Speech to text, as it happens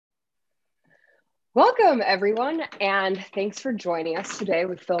Welcome, everyone, and thanks for joining us today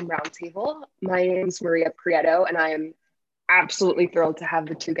with Film Roundtable. My name is Maria Prieto, and I am absolutely thrilled to have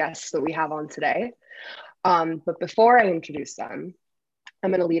the two guests that we have on today. But before I introduce them, I'm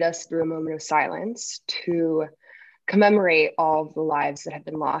going to lead us through a moment of silence to commemorate all of the lives that have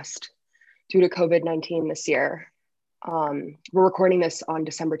been lost due to COVID-19 this year. We're recording this on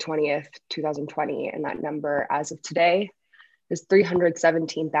December 20th, 2020, and that number as of today is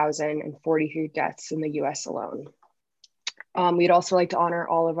 317,043 deaths in the US alone. We'd also like to honor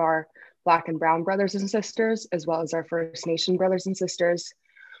all of our Black and Brown brothers and sisters, as well as our First Nation brothers and sisters,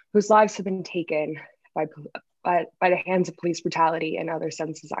 whose lives have been taken by the hands of police brutality and other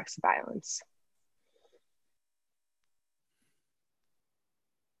senseless acts of violence.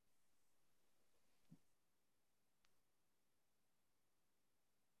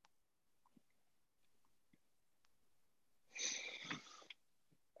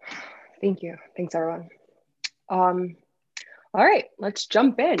 Thank you. Thanks, everyone. All right, let's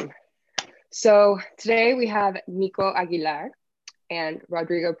jump in. So today we have Nico Aguilar and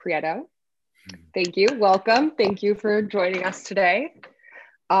Rodrigo Prieto. Thank you. Welcome. Thank you for joining us today.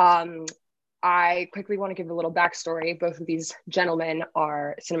 I quickly want to give a little backstory. Both of these gentlemen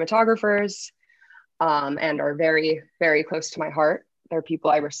are cinematographers and are very, very close to my heart. They're people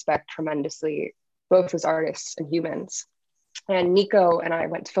I respect tremendously, both as artists and humans. And Nico and I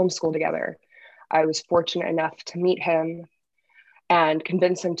went to film school together. I was fortunate enough to meet him and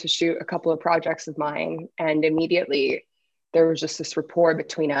convince him to shoot a couple of projects of mine. And immediately there was just this rapport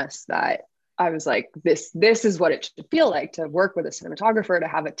between us that I was like, this is what it should feel like to work with a cinematographer, to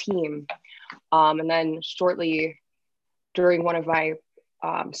have a team. And then shortly during one of my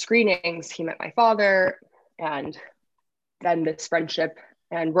screenings, he met my father, and then this friendship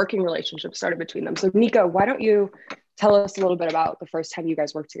and working relationship started between them. So Nico, why don't you tell us a little bit about the first time you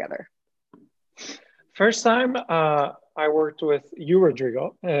guys worked together? First time I worked with you,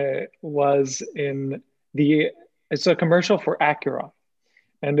 Rodrigo, was it's a commercial for Acura.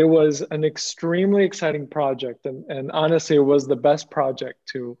 And it was an extremely exciting project. And honestly, it was the best project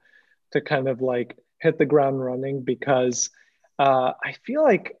to kind of like hit the ground running, because I feel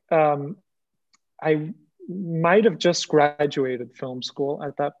like I might have just graduated film school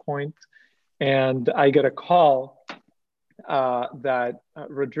at that point. And I get a call that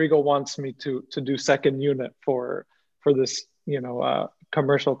Rodrigo wants me to do second unit for this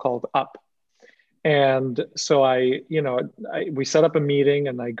commercial called Up. And so we set up a meeting,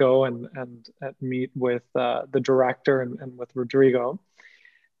 and I go and meet with the director and with Rodrigo.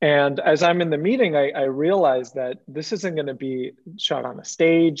 And as I'm in the meeting, I realize that this isn't going to be shot on a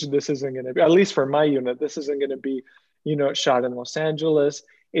stage. This isn't going to be, at least for my unit, this isn't going to be, shot in Los Angeles.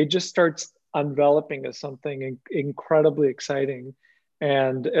 It just starts enveloping as something incredibly exciting.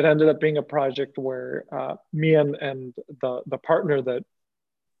 And it ended up being a project where me and the partner that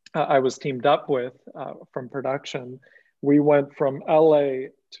I was teamed up with from production, we went from LA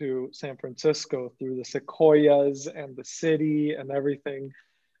to San Francisco through the sequoias and the city and everything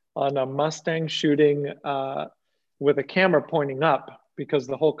on a Mustang, shooting with a camera pointing up, because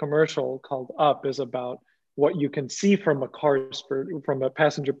the whole commercial called Up is about what you can see from from a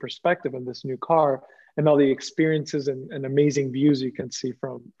passenger perspective in this new car, and all the experiences and amazing views you can see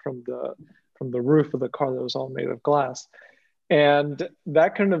from the roof of the car that was all made of glass. And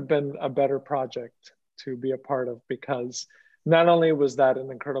that couldn't have been a better project to be a part of, because not only was that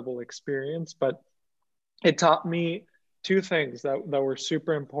an incredible experience, but it taught me two things that were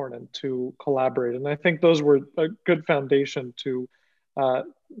super important to collaborate. And I think those were a good foundation to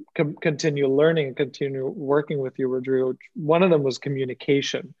continue learning and continue working with you, Rodrigo. One of them was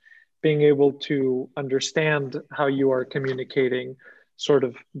communication, being able to understand how you are communicating sort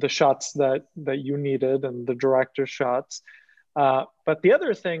of the shots that you needed and the director's shots. But the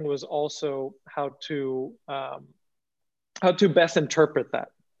other thing was also how to best interpret that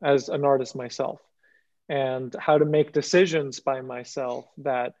as an artist myself, and how to make decisions by myself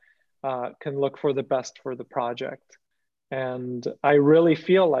that can look for the best for the project. And I really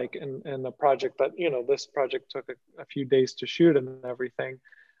feel like in a project that, this project took a few days to shoot and everything,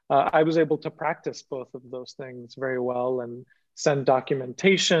 I was able to practice both of those things very well, and send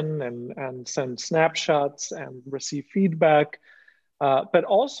documentation and send snapshots and receive feedback. But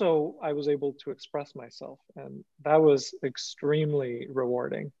also I was able to express myself, and that was extremely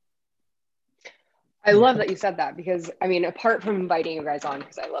rewarding. I love that you said that, because I mean, apart from inviting you guys on,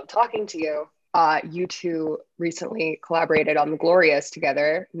 because I love talking to you, you two recently collaborated on The Glorious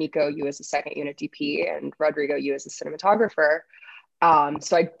together. Nico, you as a second unit DP, and Rodrigo, you as a cinematographer.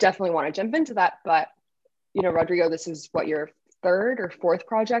 So I definitely want to jump into that. But, Rodrigo, this is what, your third or fourth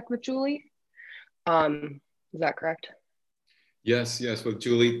project with Julie? Is that correct? Yes, yes. With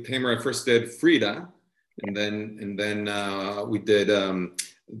Julie Taymor, I first did Frida, and then we did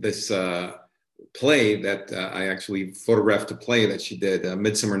this play that I actually photographed a play that she did,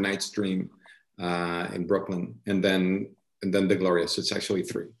 Midsummer Night's Dream, in Brooklyn, and then The Gloria. So it's actually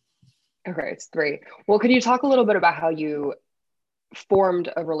three. Okay, it's three. Well, could you talk a little bit about how you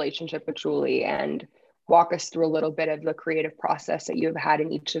formed a relationship with Julie and walk us through a little bit of the creative process that you have had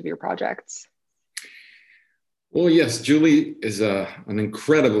in each of your projects? Well, yes, Julie is an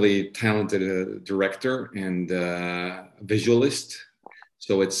incredibly talented director and visualist.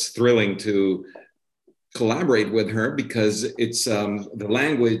 So it's thrilling to collaborate with her because it's the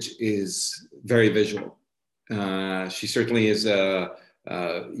language is very visual. She certainly is,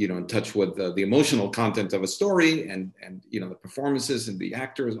 in touch with the emotional content of a story and the performances and the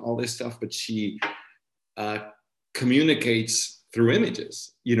actors, all this stuff. But she communicates through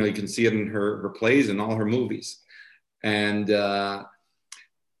images. You can see it in her plays and all her movies. And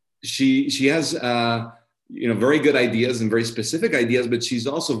she has very good ideas and very specific ideas, but she's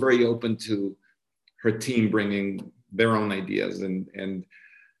also very open to her team bringing their own ideas and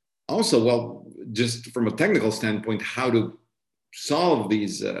also, well, just from a technical standpoint, how to solve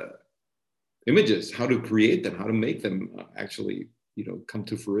these images, how to create them, how to make them actually come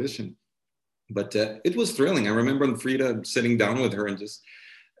to fruition. But it was thrilling. I remember in Frida sitting down with her and just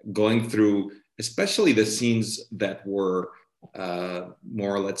going through especially the scenes that were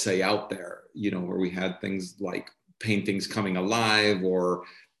more, let's say, out there, where we had things like paintings coming alive or,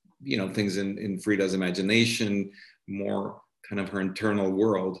 things in Frida's imagination, more kind of her internal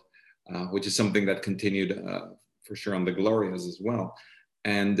world, which is something that continued for sure on the Glorias as well.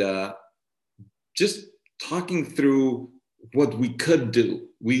 And just talking through what we could do.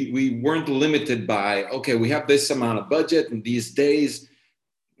 We weren't limited by, okay, we have this amount of budget and these days.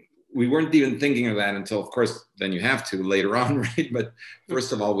 We weren't even thinking of that until, of course, then you have to later on, right? But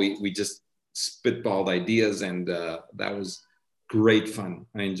first of all, we just spitballed ideas, and that was great fun.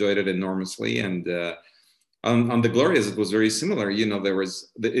 I enjoyed it enormously. And on the Glorias, it was very similar.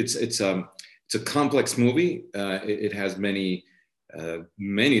 It's a complex movie. It has many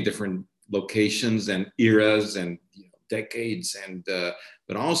different locations and eras and decades, and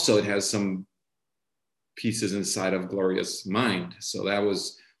but also it has some pieces inside of Gloria's mind. So that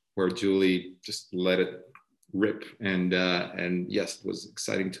was where Julie just let it rip, and yes, it was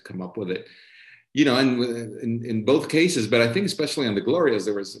exciting to come up with it. And in both cases, but I think especially on the Glorias,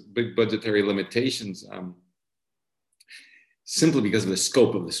 there was big budgetary limitations, simply because of the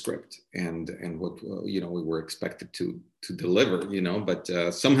scope of the script and what we were expected to deliver.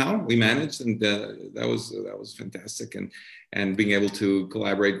 But somehow we managed, and that was fantastic. And being able to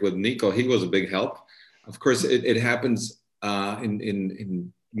collaborate with Nico, he was a big help. Of course, it happens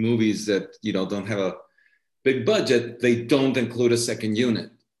in movies that don't have a big budget. They don't include a second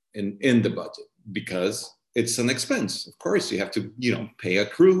unit in the budget because it's an expense. Of course, you have to pay a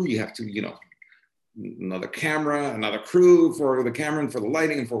crew. You have to another camera, another crew for the camera and for the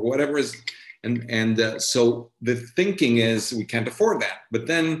lighting and for whatever is. And so the thinking is we can't afford that. But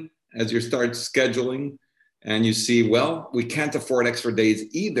then as you start scheduling and you see, well, we can't afford extra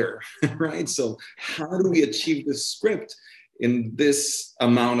days either, right? So how do we achieve this script in this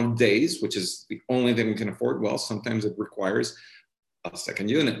amount of days, which is the only thing we can afford? Well, sometimes it requires a second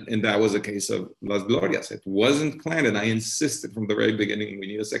unit. And that was a case of Las Glorias. It wasn't planned. And I insisted from the very beginning, we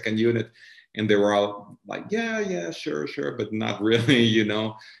need a second unit. And they were all like, yeah, sure, but not really,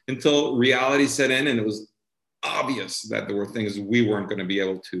 until reality set in. And it was obvious that there were things we weren't going to be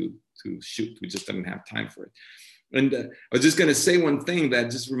able to shoot. We just didn't have time for it. And I was just going to say one thing that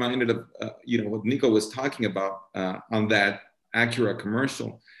just reminded of, what Nico was talking about on that Acura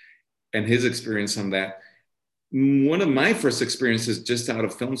commercial and his experience on that. One of my first experiences just out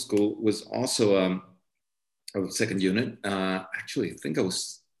of film school was also a second unit. Actually, I think I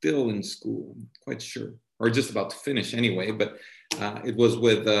was still in school, I'm quite sure, or just about to finish anyway, but it was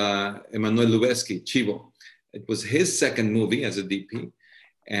with Emmanuel Lubezki, Chivo. It was his second movie as a DP,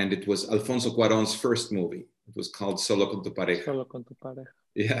 and it was Alfonso Cuarón's first movie. It was called Solo con tu pareja. Solo con tu pareja.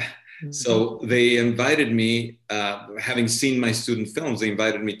 Yeah. Mm-hmm. So they invited me, having seen my student films, they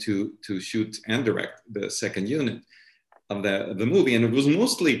invited me to shoot and direct the second unit of the movie. And it was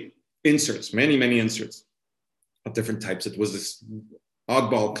mostly inserts, many inserts of different types. It was this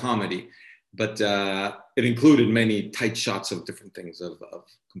oddball comedy, but it included many tight shots of different things, of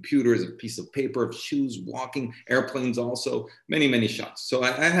computers, a piece of paper, of shoes, walking, airplanes also, many shots. So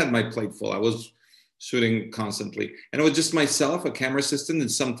I had my plate full. I was shooting constantly. And it was just myself, a camera assistant,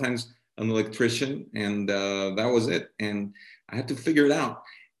 and sometimes an electrician, and that was it. And I had to figure it out.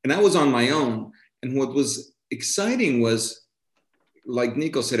 And I was on my own. and what was exciting was, like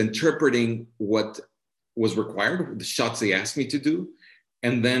Nico said, interpreting what was required, the shots they asked me to do,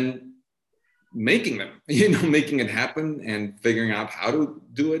 and then making them, making it happen and figuring out how to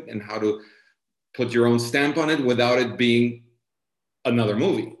do it and how to put your own stamp on it without it being another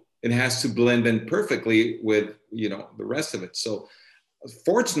movie. It has to blend in perfectly with, the rest of it. So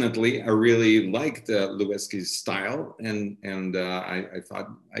fortunately, I really liked Lubezki's style, and I thought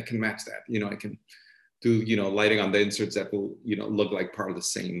I can match that. I can do, lighting on the inserts that will, look like part of the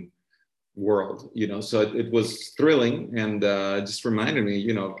same world, so it was thrilling, and just reminded me,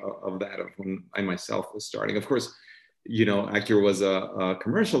 of that, of when I myself was starting. Of course, Acura was a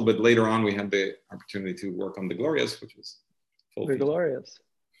commercial, but later on we had the opportunity to work on the Glorias, which was full The feature. Glorias.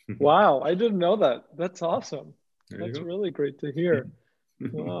 Wow, I didn't know that. That's awesome. That's go. really great to hear.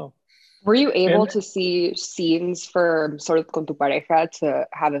 Wow. Were you able to see scenes for sort of Con tu pareja to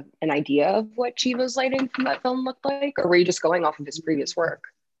have an idea of what Chivo's lighting from that film looked like, or were you just going off of his previous work?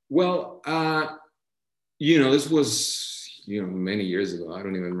 Well, this was, many years ago. I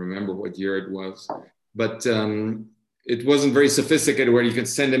don't even remember what year it was, but it wasn't very sophisticated where you could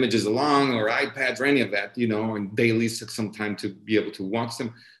send images along or iPads or any of that, and dailies took some time to be able to watch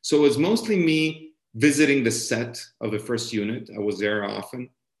them. So it was mostly me visiting the set of the first unit. I was there often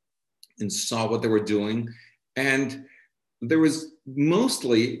and saw what they were doing. And there was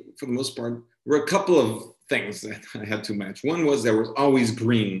mostly, for the most part, were a couple of things that I had to match. One was there was always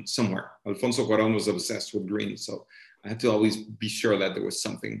green somewhere. Alfonso Cuarón was obsessed with green. So I had to always be sure that there was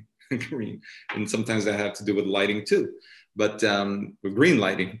something green. And sometimes that had to do with lighting too, but with green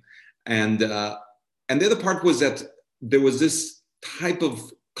lighting. And the other part was that there was this type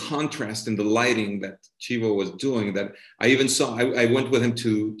of contrast in the lighting that Chivo was doing that I even saw. I went with him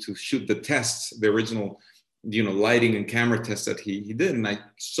to shoot the tests, the original, lighting and camera tests that he did. And I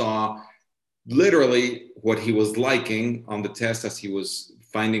saw literally what he was liking on the test as he was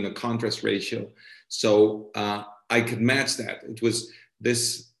finding a contrast ratio. So I could match that. It was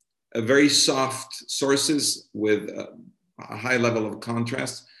this very soft sources with a high level of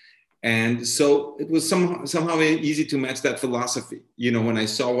contrast. And so it was somehow easy to match that philosophy. When I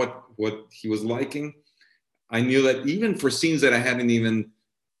saw what he was liking, I knew that even for scenes that I hadn't even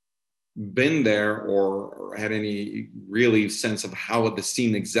been there or had any really sense of how the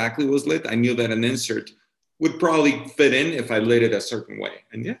scene exactly was lit, I knew that an insert would probably fit in if I lit it a certain way.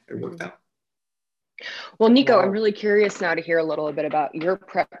 And yeah, it worked out. Well, Nico, I'm really curious now to hear a little bit about your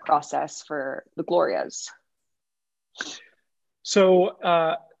prep process for the Glorias.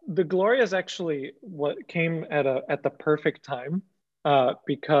 So the Glorias actually what came at the perfect time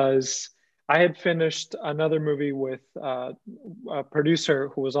because I had finished another movie with a producer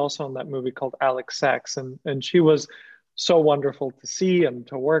who was also on that movie called Alex Sachs, and she was so wonderful to see and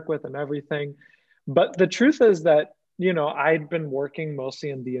to work with and everything. But the truth is that I'd been working mostly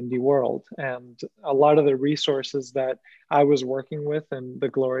in the indie world, and a lot of the resources that I was working with in the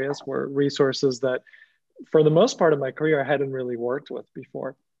Glorias were resources that, for the most part of my career, I hadn't really worked with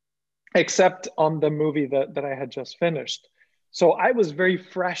before, except on the movie that I had just finished. So I was very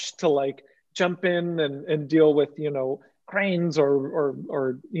fresh to jump in and deal with, cranes or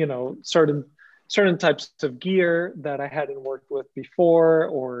certain types of gear that I hadn't worked with before,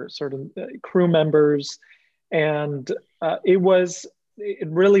 or certain crew members. And it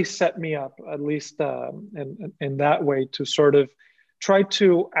really set me up, at least in that way, to sort of try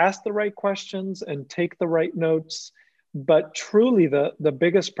to ask the right questions and take the right notes. But truly, the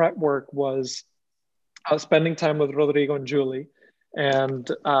biggest prep work was spending time with Rodrigo and Julie and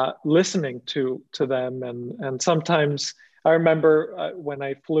listening to them. And sometimes I remember when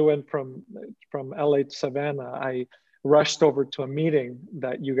I flew in from LA to Savannah, I rushed over to a meeting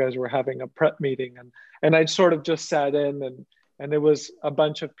that you guys were having, a prep meeting, and I sort of just sat in, and there was a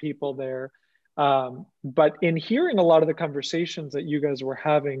bunch of people there. But in hearing a lot of the conversations that you guys were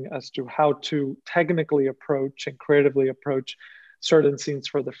having as to how to technically approach and creatively approach certain scenes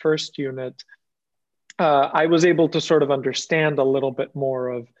for the first unit, I was able to sort of understand a little bit more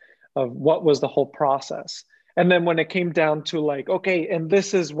of what was the whole process. And then when it came down to okay, and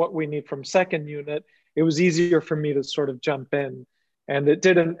this is what we need from second unit, it was easier for me to sort of jump in. And it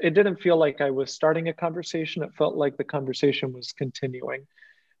didn't feel like I was starting a conversation. It felt like the conversation was continuing.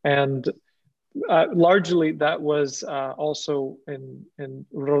 And largely that was also in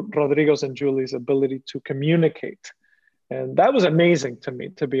Rodrigo's and Julie's ability to communicate. And that was amazing to me,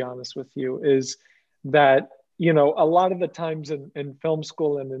 to be honest with you, is that, a lot of the times in film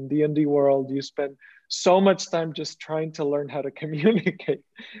school and in the indie world, you spend so much time just trying to learn how to communicate,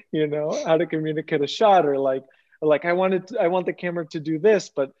 how to communicate a shot, or I want the camera to do this,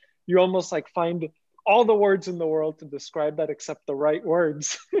 but you almost like find all the words in the world to describe that except the right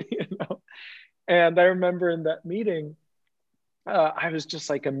words, you know? And I remember in that meeting, I was just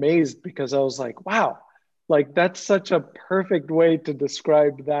like amazed because I was like, wow, like that's such a perfect way to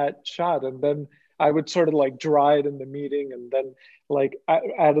describe that shot. And then I would sort of like draw it in the meeting and then like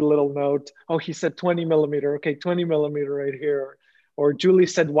add a little note. Oh, he said 20 millimeter. Okay, 20 millimeter right here. Or Julie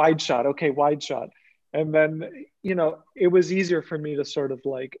said wide shot. Okay, wide shot. And then, you know, it was easier for me to sort of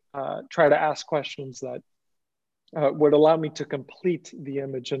like try to ask questions that would allow me to complete the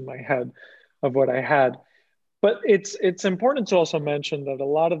image in my head of what I had. But it's important to also mention that a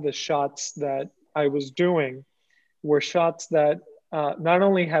lot of the shots that I was doing were shots that not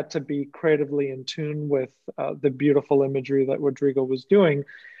only had to be creatively in tune with the beautiful imagery that Rodrigo was doing,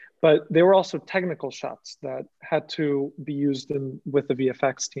 but they were also technical shots that had to be used with the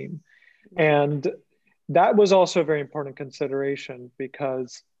VFX team. And that was also a very important consideration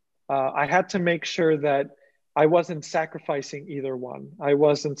because I had to make sure that I wasn't sacrificing either one. I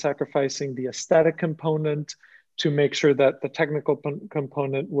wasn't sacrificing the aesthetic component to make sure that the technical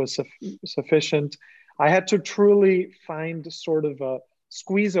component was sufficient. I had to truly find sort of a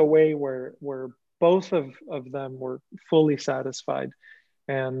squeeze away where both of them were fully satisfied.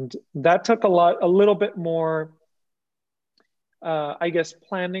 And that took a little bit more, I guess,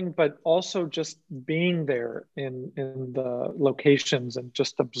 planning, but also just being there in the locations and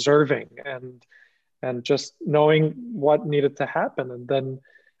just observing and just knowing what needed to happen, and then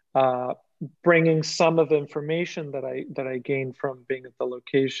bringing some of the information that I gained from being at the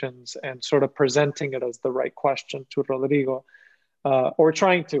locations and sort of presenting it as the right question to Rodrigo, or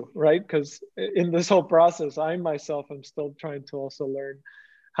trying to, right? Because in this whole process, I myself am still trying to also learn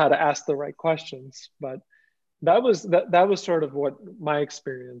how to ask the right questions. But that was sort of what my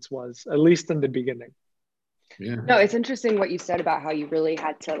experience was, at least in the beginning. Yeah. No, it's interesting what you said about how you really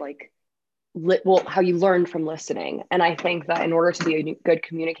had to like, how you learned from listening. And I think that in order to be a good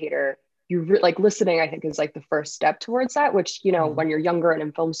communicator, like listening, I think is like the first step towards that, which, you know, when you're younger and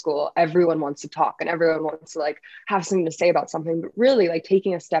in film school, everyone wants to talk and everyone wants to like have something to say about something, but really like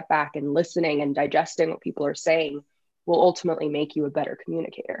taking a step back and listening and digesting what people are saying will ultimately make you a better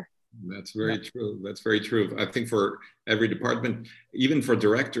communicator. That's very true. That's very true. I think for every department, even for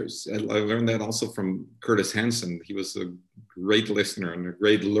directors, I learned that also from Curtis Hanson. He was a great listener and a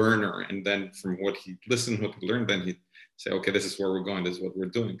great learner. And then from what he listened, what he learned, then he'd say, okay, this is where we're going. This is what we're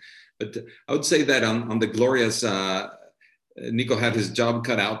doing. But I would say that on the Glorias, Nico had his job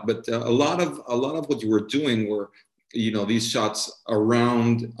cut out, but a lot of what you were doing were, you know, these shots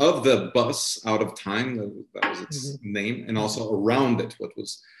around of the bus Out of Time, that was its name, and also around it, what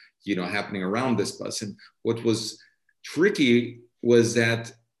was, you know, happening around this bus. And what was tricky was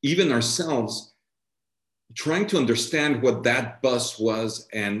that even ourselves trying to understand what that bus was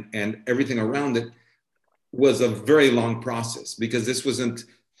and everything around it was a very long process, because this wasn't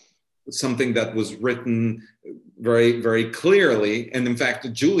something that was written very, very clearly. And in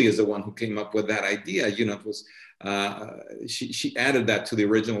fact, Julie is the one who came up with that idea. You know, it was, she added that to the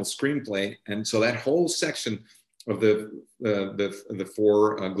original screenplay. And so that whole section of the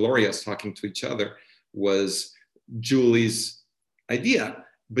four Glorias talking to each other was Julie's idea,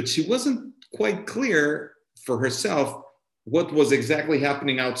 but she wasn't quite clear for herself what was exactly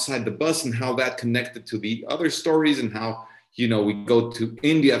happening outside the bus and how that connected to the other stories and how, you know, we go to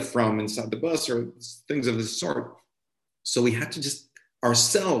India from inside the bus or things of this sort. So we had to just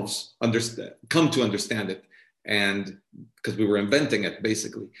ourselves come to understand it, and because we were inventing it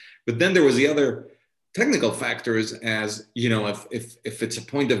basically. But then there was the other technical factors, as you know, if it's a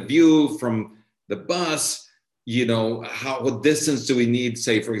point of view from the bus, you know, what distance do we need?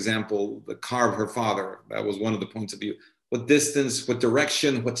 Say, for example, the car of her father, that was one of the points of view. What distance, what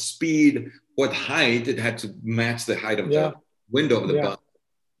direction, what speed, what height? It had to match the height of the window of the bus.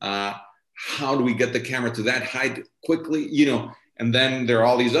 How do we get the camera to that height quickly? You know, and then there are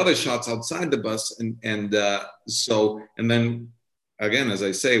all these other shots outside the bus, and then again, as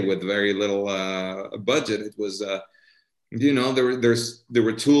I say, with very little budget, it was, you know, there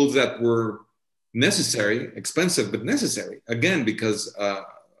were tools that were necessary, expensive, but necessary, again, because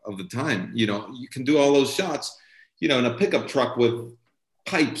of the time. You know, you can do all those shots, you know, in a pickup truck with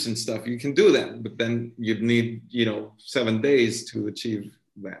pipes and stuff. You can do that, but then you'd need, you know, 7 days to achieve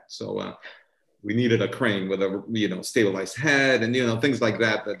that. So we needed a crane with a, you know, stabilized head and, you know, things like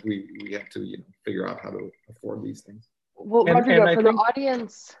that we have to, you know, figure out how to afford these things. Well, Rodrigo, for the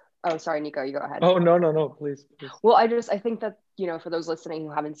audience, oh, sorry, Nico, you go ahead. Oh, no, please. Well, I think that, you know, for those listening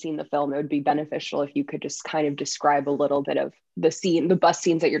who haven't seen the film, it would be beneficial if you could just kind of describe a little bit of the bus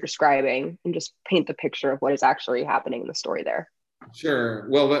scenes that you're describing, and just paint the picture of what is actually happening in the story there. Sure.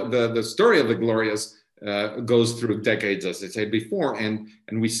 Well, the story of the Glorias goes through decades, as I said before, and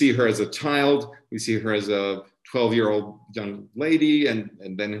we see her as a child, we see her as a 12-year-old young lady, and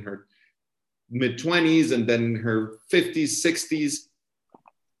then in her mid-20s, and then in her 50s, 60s,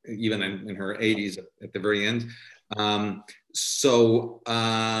 even in her 80s at the very end. So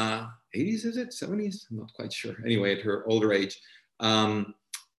 80s, is it 70s? I'm not quite sure. Anyway, at her older age,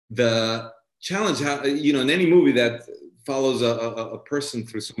 the challenge, in any movie that follows a person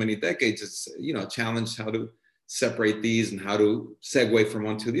through so many decades, it's a challenge how to separate these and how to segue from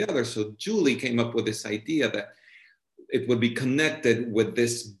one to the other. So Julie came up with this idea that it would be connected with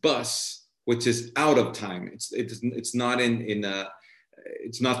this bus, which is out of time. It's not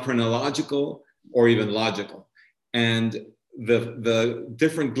it's not chronological or even logical. And the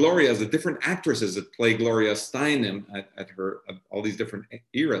different Glorias, the different actresses that play Gloria Steinem at all these different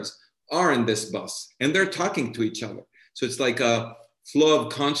eras are in this bus, and they're talking to each other. So it's like a flow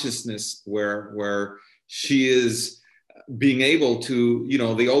of consciousness where she is being able to,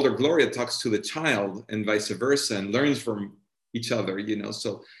 the older Gloria talks to the child and vice versa and learns from each other,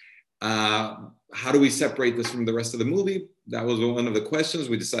 So how do we separate this from the rest of the movie? That was one of the questions.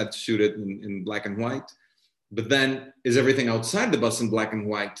 We decided to shoot it in black and white. But then, is everything outside the bus in black and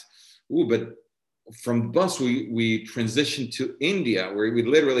white? But from the bus, we transitioned to India, where we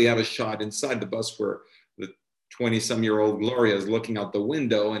literally have a shot inside the bus where the 20-some-year-old Gloria is looking out the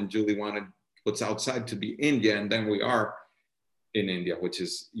window, and Julie wanted what's outside to be India, and then we are in India, which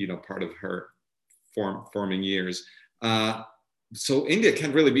is part of her forming years. So India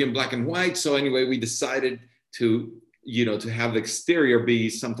can't really be in black and white. So anyway, we decided to have the exterior be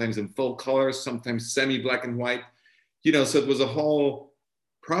sometimes in full color, sometimes semi black and white, so it was a whole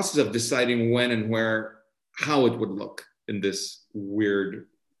process of deciding when and where, how it would look in this weird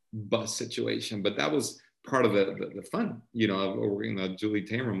bus situation. But that was part of the fun, of working on a Julie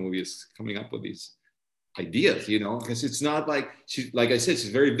Taymor movie, is coming up with these ideas, because it's not like like I said, she's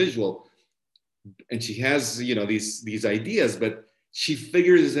very visual and she has, these ideas, but she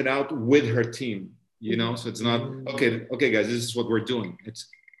figures it out with her team. So it's not okay guys, this is what we're doing. It's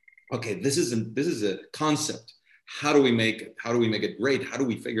okay, this is a concept. How do we make it great? How do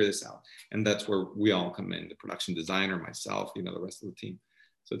we figure this out? And that's where we all come in, the production designer, myself, the rest of the team.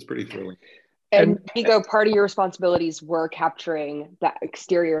 So it's pretty thrilling. And Nico, part of your responsibilities were capturing that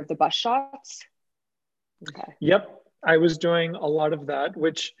exterior of the bus shots. Okay. Yep, I was doing a lot of that,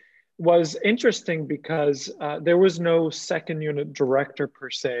 which was interesting because there was no second unit director per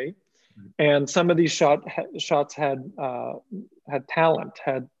se. And some of these shots had talent,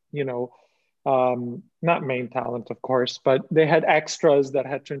 had, not main talent, of course, but they had extras that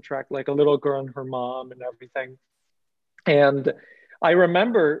had to interact, like a little girl and her mom and everything. And I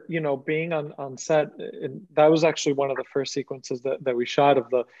remember, being on set, and that was actually one of the first sequences that we shot of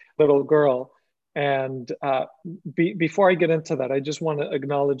the little girl. And before I get into that, I just want to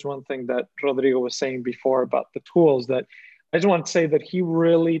acknowledge one thing that Rodrigo was saying before about the tools, that I just want to say that he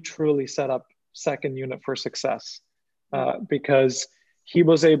really, truly set up second unit for success, because he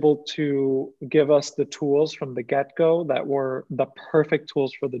was able to give us the tools from the get-go that were the perfect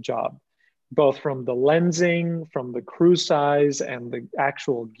tools for the job, both from the lensing, from the crew size, and the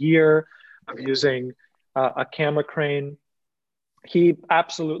actual gear of using a camera crane. He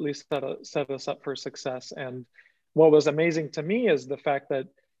absolutely set us up for success. And what was amazing to me is the fact that,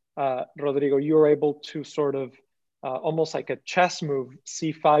 Rodrigo, you were able to sort of almost like a chess move,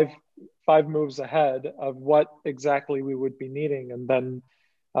 see five moves ahead of what exactly we would be needing, and then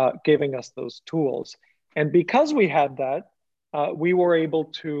giving us those tools. And because we had that, we were able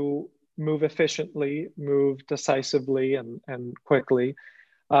to move efficiently, move decisively, and quickly.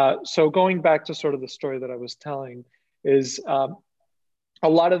 So going back to sort of the story that I was telling is a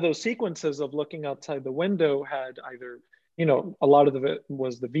lot of those sequences of looking outside the window had either, a lot of it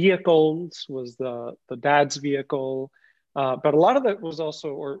was the vehicles, was the dad's vehicle, but a lot of it was also,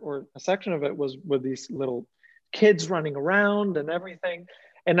 or a section of it was with these little kids running around and everything.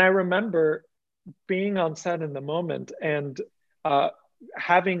 And I remember being on set in the moment and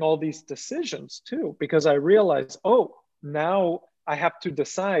having all these decisions too, because I realized, now I have to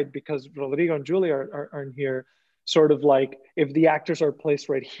decide, because Rodrigo and Julie are in here, sort of like if the actors are placed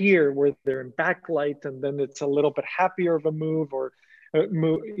right here where they're in backlight, and then it's a little bit happier of a move or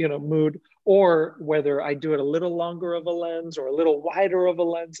mood, or whether I do it a little longer of a lens or a little wider of a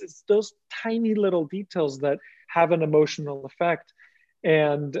lens. It's those tiny little details that have an emotional effect.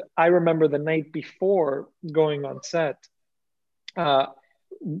 And I remember the night before going on set,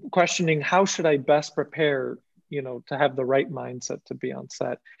 questioning how should I best prepare, to have the right mindset to be on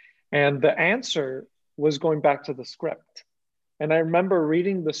set. And the answer was going back to the script. And I remember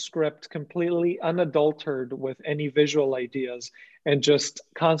reading the script completely unadulterated with any visual ideas and just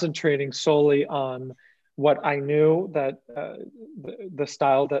concentrating solely on what I knew, that the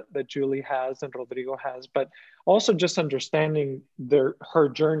style that Julie has and Rodrigo has, but also just understanding her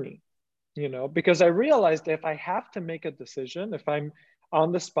journey, you know, because I realized if I have to make a decision, if I'm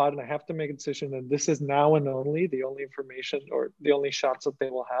on the spot and I have to make a decision, and this is now and only the only information or the only shots that they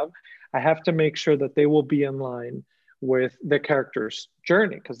will have, I have to make sure that they will be in line with the character's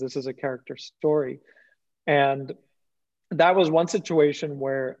journey, because this is a character story. And that was one situation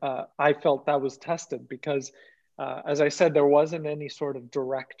where I felt that was tested because, as I said, there wasn't any sort of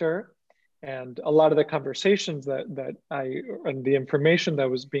director, and a lot of the conversations and the information that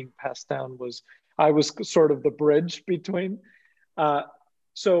was being passed down was, I was sort of the bridge between.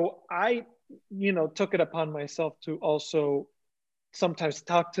 So I, you know, took it upon myself to also sometimes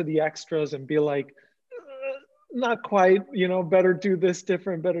talk to the extras and be like, not quite, you know, better do this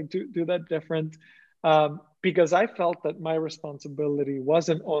different, better do that different. Because I felt that my responsibility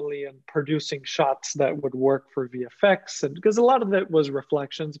wasn't only in producing shots that would work for VFX, and because a lot of it was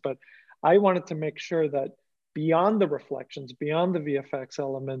reflections, but I wanted to make sure that beyond the reflections, beyond the VFX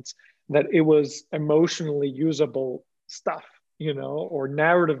elements, that it was emotionally usable stuff, you know, or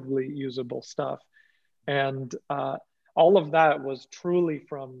narratively usable stuff. And all of that was truly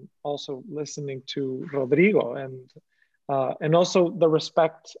from also listening to Rodrigo and also the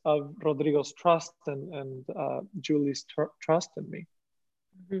respect of Rodrigo's trust and Julie's trust in me.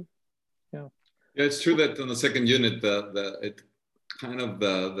 Mm-hmm. Yeah, it's true that on the second unit, the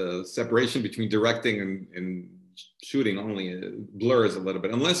separation between directing and shooting only blurs a little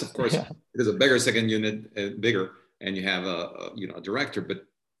bit, unless of course it is a bigger second unit, bigger, and you have a director. But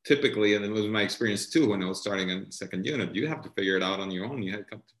typically, and it was my experience too when I was starting in second unit, you have to figure it out on your own. You have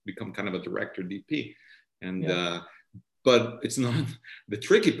to become kind of a director DP, and but it's not, the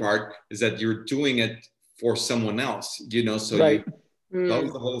tricky part is that you're doing it for someone else, you know, so it's always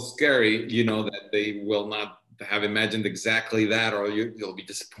a little scary, you know, that they will not have imagined exactly that, or you'll be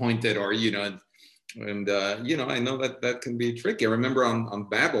disappointed, or, you know, and you know, I know that can be tricky. I remember on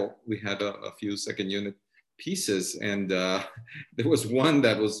Babel, we had a few second unit pieces, and there was one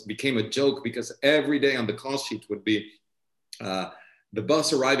that became a joke because every day on the call sheet would be the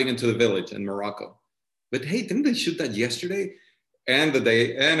bus arriving into the village in Morocco. But hey, didn't they shoot that yesterday? And the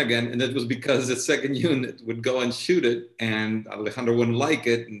day, and again, and it was because the second unit would go and shoot it, and Alejandro wouldn't like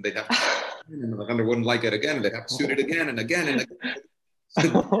it, and they'd have to, and Alejandro wouldn't like it again, and they'd have to shoot it again and again and again.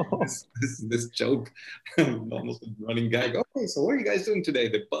 this joke, almost a running gag. Okay, so what are you guys doing today?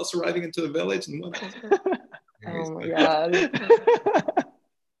 The bus arriving into the village, and what else? Oh my god,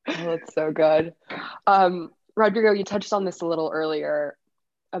 oh, that's so good. Rodrigo, you touched on this a little earlier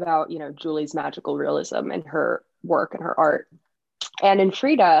about, you know, Julie's magical realism and her work and her art. And in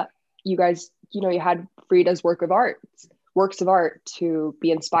Frida, you guys, you know, you had Frida's works of art to be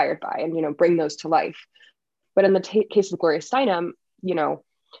inspired by and, you know, bring those to life. But in the case of Gloria Steinem, you know,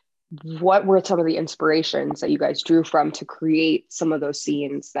 what were some of the inspirations that you guys drew from to create some of those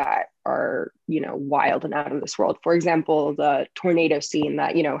scenes that are, you know, wild and out of this world? For example, the tornado scene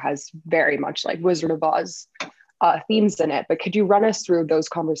that, you know, has very much like Wizard of Oz themes in it, but could you run us through those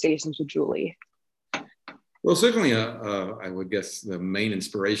conversations with Julie? Well, certainly, I would guess the main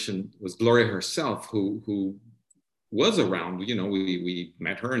inspiration was Gloria herself, who was around. You know, we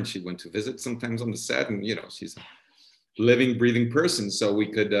met her, and she went to visit sometimes on the set, and you know, she's a living, breathing person. So we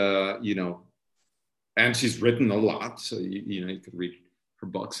could, you know, and she's written a lot, so you know, you could read her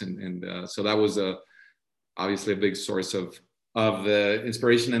books, and so that was obviously a big source of the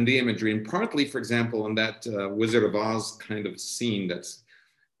inspiration and the imagery, and partly, for example, in that Wizard of Oz kind of scene that's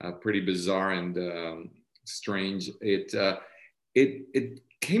pretty bizarre and strange. It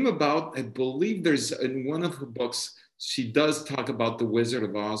came about, I believe there's in one of her books, she does talk about the Wizard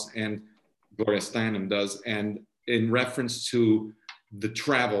of Oz, and Gloria Steinem does, and in reference to the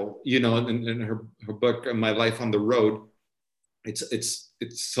travel, you know, in her book, My Life on the Road, it's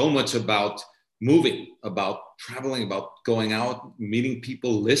so much about moving, about traveling, about going out, meeting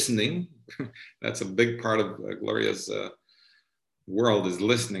people, listening. That's a big part of Gloria's world, is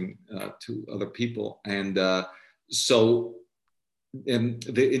listening to other people. And so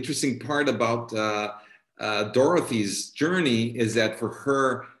the interesting part about Dorothy's journey is that for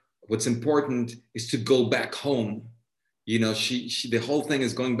her, what's important is to go back home. You know, she the whole thing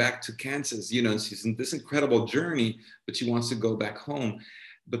is going back to Kansas, you know, and she's in this incredible journey, but she wants to go back home.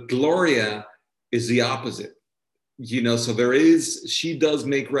 But Gloria is the opposite, you know, so she does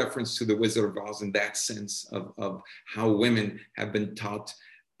make reference to the Wizard of Oz in that sense of how women have been taught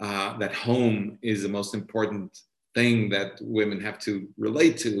that home is the most important thing that women have to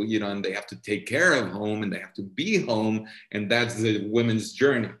relate to, you know, and they have to take care of home and they have to be home, and that's the women's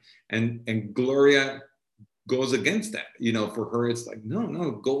journey. And Gloria goes against that. You know, for her, it's like, no,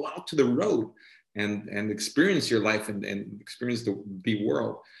 no, go out to the road and experience your life and experience the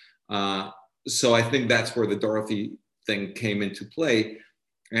world. So I think that's where the Dorothy thing came into play.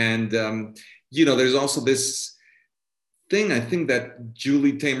 And, you know, there's also this thing, I think, that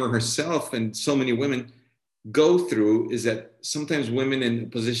Julie Taymor herself and so many women go through, is that sometimes women in a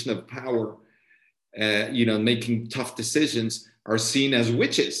position of power, you know, making tough decisions, are seen as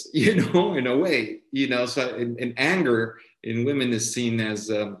witches, you know, in a way, you know. So in anger in women is seen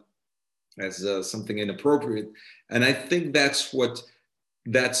as something inappropriate. And I think that's what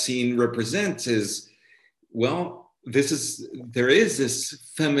that scene represents is, well, there is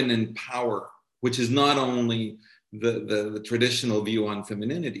this feminine power, which is not only the traditional view on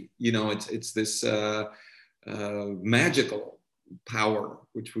femininity, you know, it's this magical power,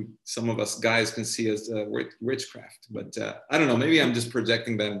 which some of us guys can see as witchcraft. But I don't know, maybe I'm just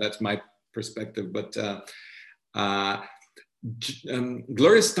projecting that, and that's my perspective. But Gloria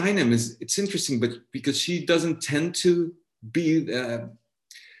Steinem it's interesting, but because she doesn't tend to be,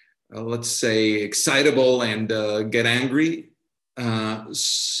 let's say, excitable and get angry.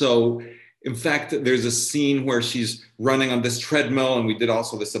 So in fact, there's a scene where she's running on this treadmill, and we did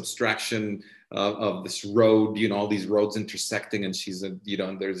also this abstraction of this road, you know, all these roads intersecting, and she's you know,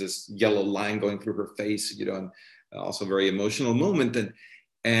 and there's this yellow line going through her face, you know, and also very emotional moment.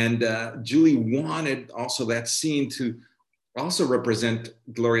 And Julie wanted also that scene to also represent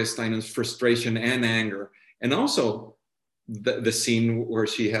Gloria Steinem's frustration and anger, and also the scene where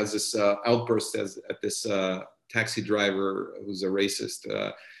she has this outburst at this taxi driver who's a racist,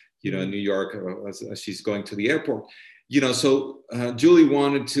 you know, in New York, as she's going to the airport. You know, so Julie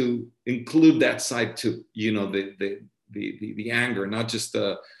wanted to include that side too. You know, the anger, not just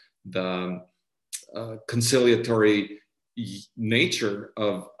the conciliatory nature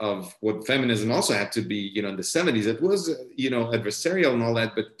of what feminism also had to be. You know, in the 70s, it was you know, adversarial and all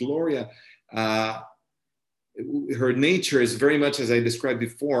that. But Gloria, her nature is very much, as I described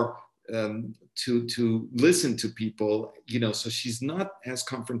before, to listen to people. You know, so she's not as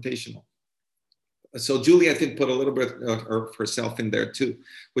confrontational. So Julie, I think, put a little bit of herself in there too,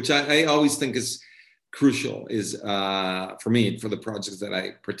 which I always think is crucial, is for me, for the projects that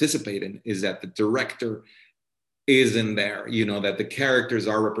I participate in, is that the director is in there, you know, that the characters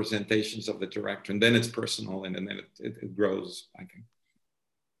are representations of the director, and then it's personal, and then it grows, I think.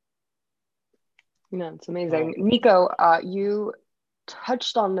 Yeah, it's amazing. Nico, you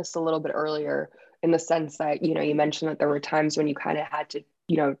touched on this a little bit earlier, in the sense that, you know, you mentioned that there were times when you kind of had to,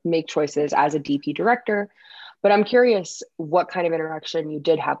 you know, make choices as a DP director, but I'm curious what kind of interaction you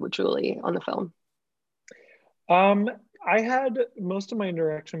did have with Julie on the film. I had most of my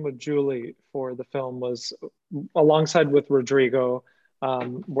interaction with Julie for the film was alongside with Rodrigo,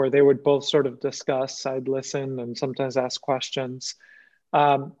 where they would both sort of discuss, I'd listen and sometimes ask questions.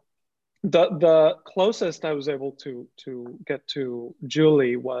 The closest I was able to get to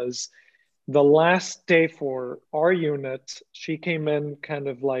Julie was the last day for our unit. She came in kind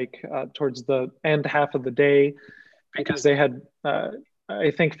of like towards the end half of the day, because they had,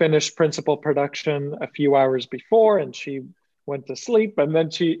 I think, finished principal production a few hours before, and she went to sleep, and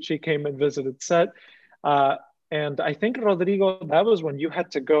then she came and visited set. And I think, Rodrigo, that was when you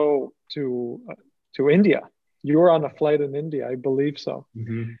had to go to India. You were on a flight in India, I believe so.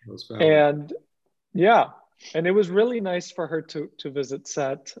 Mm-hmm. And yeah, and it was really nice for her to visit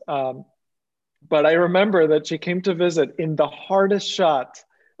set. But I remember that she came to visit in the hardest shot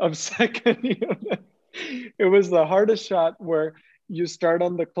of second unit. It was the hardest shot where you start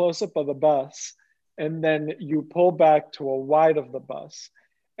on the close-up of the bus, and then you pull back to a wide of the bus.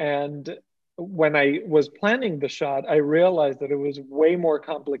 And when I was planning the shot, I realized that it was way more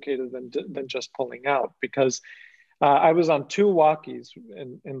complicated than just pulling out, because I was on two walkies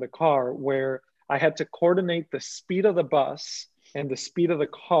in the car, where I had to coordinate the speed of the bus and the speed of the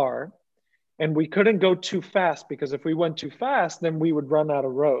car. And we couldn't go too fast, because if we went too fast, then we would run out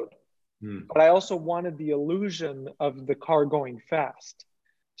of road. But I also wanted the illusion of the car going fast.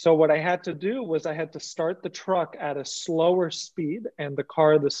 So what I had to do was I had to start the truck at a slower speed and the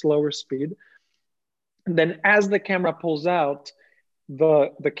car at a slower speed. And then as the camera pulls out,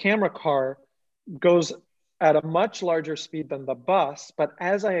 the camera car goes at a much larger speed than the bus. But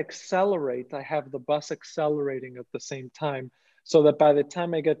as I accelerate, I have the bus accelerating at the same time, so that by the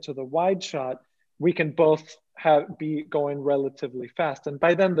time I get to the wide shot, we can both be going relatively fast. And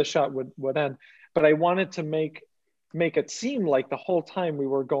by then the shot would end. But I wanted to make it seem like the whole time we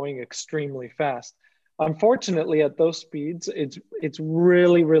were going extremely fast. unfortunately, at those speeds, it's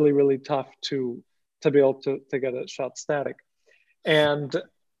really, really, really tough to be able to get a shot static. And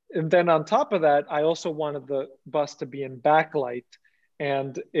then on top of that, I also wanted the bus to be in backlight,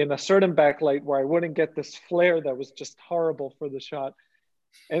 and in a certain backlight where I wouldn't get this flare that was just horrible for the shot.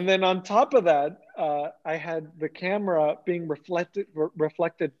 And then on top of that, I had the camera being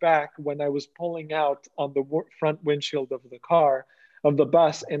reflected back when I was pulling out on the front windshield of the car, of the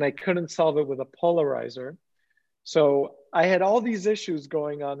bus, and I couldn't solve it with a polarizer. So I had all these issues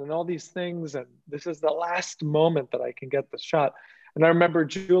going on and all these things, and this is the last moment that I can get the shot. And I remember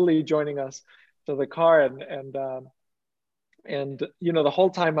Julie joining us to the car, and you know, the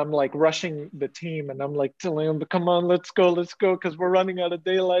whole time I'm like rushing the team, and I'm like telling them, come on, let's go, because we're running out of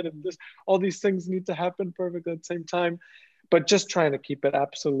daylight, and all these things need to happen perfectly at the same time, but just trying to keep it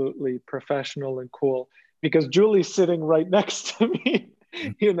absolutely professional and cool, because Julie's sitting right next to me,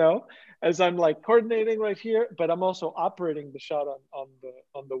 you know, as I'm like coordinating right here, but I'm also operating the shot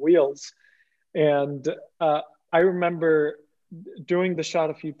on the wheels. And I remember doing the shot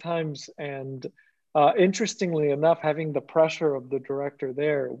a few times, and interestingly enough, having the pressure of the director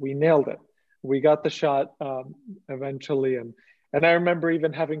there, we nailed it. We got the shot eventually, and I remember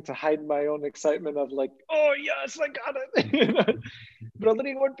even having to hide my own excitement of like, oh yes, I got it. You know?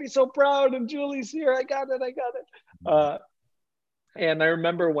 Rodrigo would be so proud, and Julie's here. I got it. And I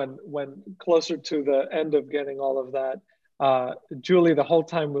remember when closer to the end of getting all of that, Julie the whole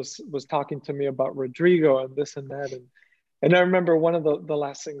time was talking to me about Rodrigo and this and that, and I remember one of the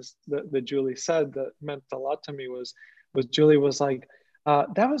last things that Julie said that meant a lot to me was Julie was like,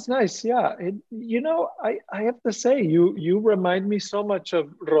 that was nice. Yeah. You know, I have to say, you remind me so much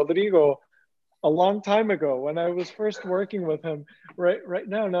of Rodrigo a long time ago when I was first working with him right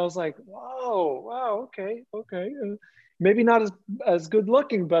now. And I was like, wow. Okay. Maybe not as good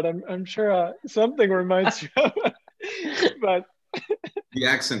looking, but I'm sure something reminds you of it. But the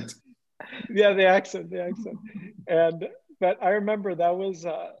accent. Yeah, the accent. But I remember that was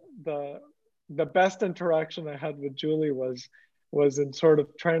the best interaction I had with Julie was in sort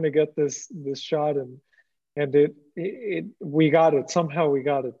of trying to get this shot, and we got it. Somehow we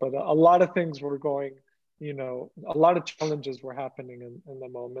got it, but a lot of things were going, you know, a lot of challenges were happening in the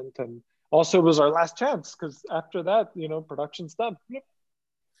moment, and also it was our last chance, because after that, you know, production's done.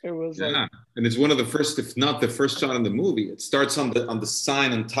 It was like, and it's one of the first, if not the first shot in the movie. It starts on the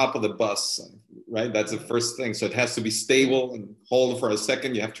sign on top of the bus, right? That's the first thing. So it has to be stable and hold for a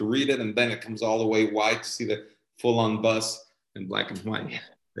second. You have to read it, and then it comes all the way wide to see the full-on bus in black and white.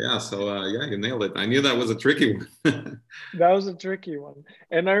 Yeah. So you nailed it. I knew that was a tricky one. That was a tricky one,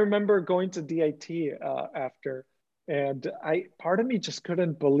 and I remember going to DIT after. And part of me just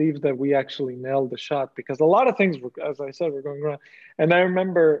couldn't believe that we actually nailed the shot, because a lot of things were, as I said, were going wrong. And I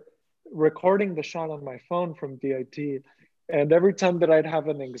remember recording the shot on my phone from DIT. And every time that I'd have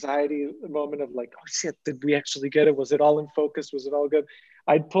an anxiety moment of like, oh shit, did we actually get it? Was it all in focus? Was it all good?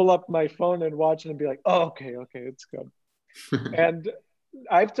 I'd pull up my phone and watch it and be like, oh, okay, it's good. And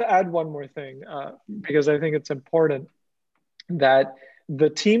I have to add one more thing, because I think it's important that the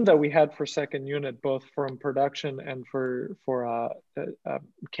team that we had for second unit, both from production and for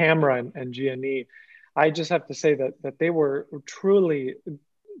camera and G&E, I just have to say that they were truly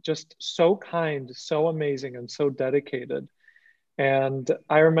just so kind, so amazing, and so dedicated. And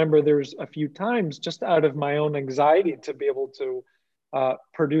I remember there's a few times, just out of my own anxiety to be able to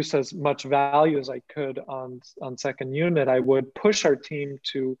produce as much value as I could on second unit, I would push our team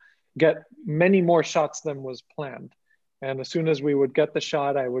to get many more shots than was planned. And as soon as we would get the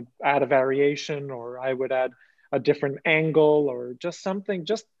shot, I would add a variation, or I would add a different angle, or just something,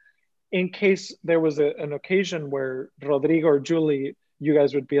 just in case there was an occasion where Rodrigo or Julie, you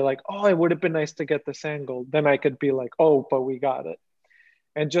guys would be like, oh, it would have been nice to get this angle. Then I could be like, oh, but we got it.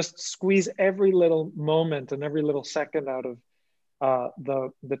 And just squeeze every little moment and every little second out of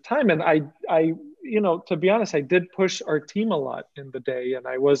the time. And I, you know, to be honest, I did push our team a lot in the day. And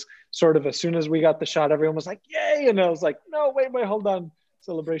I was sort of, as soon as we got the shot, everyone was like, yay. And I was like, no, wait, hold on,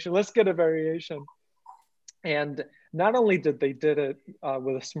 celebration. Let's get a variation. And not only did they did it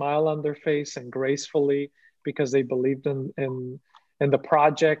with a smile on their face and gracefully, because they believed in the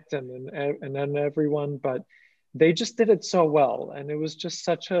project and in everyone, but they just did it so well. And it was just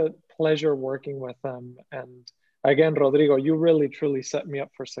such a pleasure working with them. And again, Rodrigo, you really, truly set me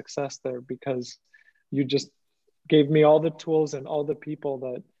up for success there, because you just gave me all the tools and all the people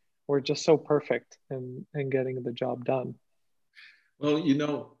that were just so perfect in getting the job done. Well, you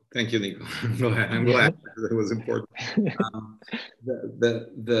know, thank you, Nico. I'm glad it was important.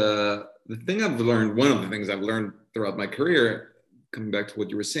 The thing I've learned, one of the things I've learned throughout my career, coming back to what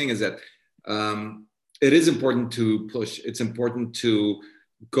you were saying, is that it is important to push. It's important to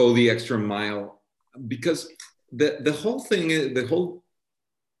go the extra mile, because the whole thing, the whole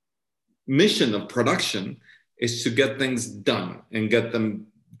mission of production is to get things done and get them,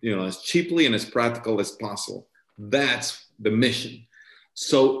 as cheaply and as practical as possible. That's the mission.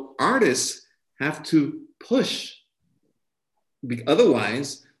 So artists have to push,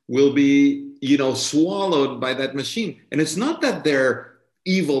 otherwise we'll be, swallowed by that machine. And it's not that they're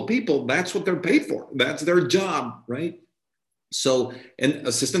evil people. That's what they're paid for. That's their job, right? So, and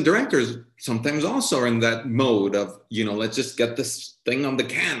assistant directors sometimes also are in that mode of, let's just get this thing on the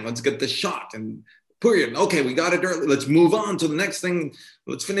can. Let's get the shot and period. Okay, we got it early. Let's move on to the next thing.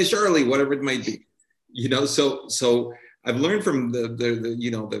 Let's finish early, whatever it might be. So I've learned from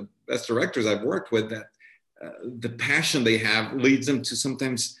the best directors I've worked with that the passion they have leads them to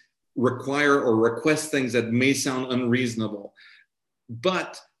sometimes require or request things that may sound unreasonable.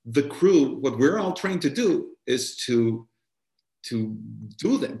 But the crew, what we're all trained to do is to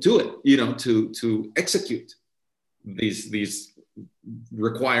execute these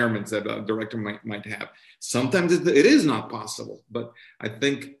requirements that a director might have. Sometimes it is not possible, but I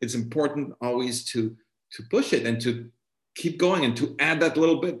think it's important always to push it and to keep going and to add that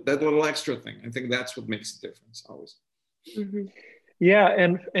little extra thing. I think that's what makes a difference always. Mm-hmm. Yeah,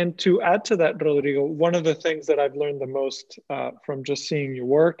 and to add to that, Rodrigo, one of the things that I've learned the most from just seeing your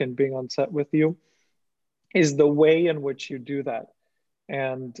work and being on set with you is the way in which you do that.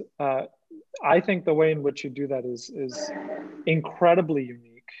 And I think the way in which you do that is incredibly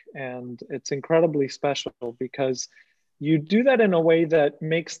unique, and it's incredibly special because you do that in a way that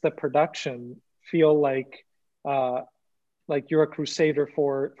makes the production feel like you're a crusader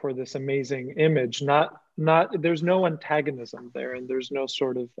for this amazing image. Not there's no antagonism there, and there's no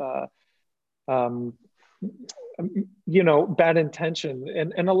sort of bad intention.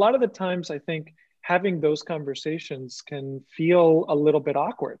 And a lot of the times I think having those conversations can feel a little bit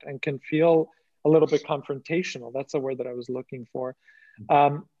awkward and can feel a little bit confrontational. That's the word that I was looking for.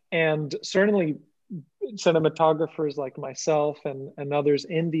 And certainly cinematographers like myself and others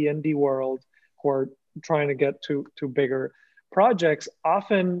in the indie world who are trying to get to bigger projects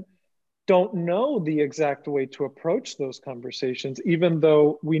often don't know the exact way to approach those conversations, even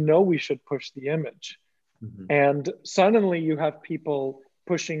though we know we should push the image. Mm-hmm. And suddenly you have people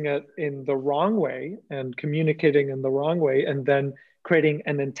pushing it in the wrong way and communicating in the wrong way, and then creating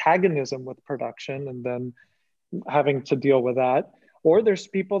an antagonism with production and then having to deal with that. Or there's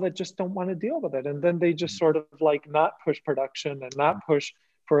people that just don't want to deal with it, and then they just sort of like not push production and not push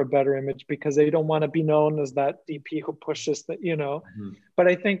for a better image because they don't want to be known as that DP who pushes that, Mm-hmm. But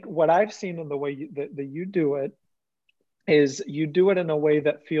I think what I've seen in the way that you do it is you do it in a way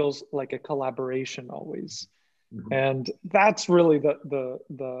that feels like a collaboration always. Mm-hmm. And that's really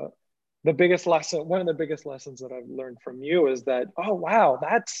the biggest lesson. One of the biggest lessons that I've learned from you is that, oh, wow,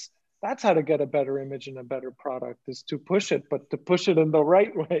 that's how to get a better image and a better product, is to push it, but to push it in the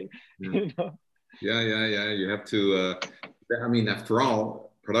right way. Yeah. Yeah. You have to, after all,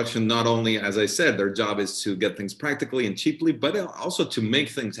 production, not only, as I said, their job is to get things practically and cheaply, but also to make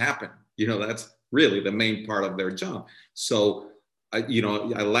things happen. That's really the main part of their job. So, I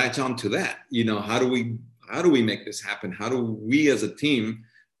latch on to that. How do we make this happen? How do we as a team,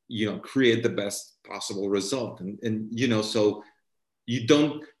 create the best possible result? And so you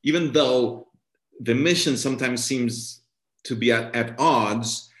don't, even though the mission sometimes seems to be at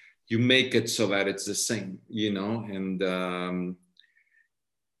odds, you make it so that it's the same, and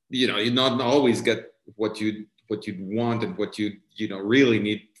you not always get what you'd want and what you really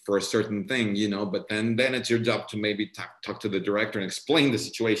need for a certain thing, but then it's your job to maybe talk to the director and explain the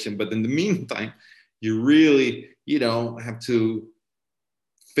situation. But in the meantime, you really, have to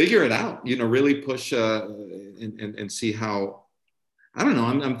figure it out, really push and see how, I don't know,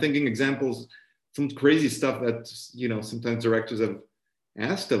 I'm thinking examples, some crazy stuff that, sometimes directors have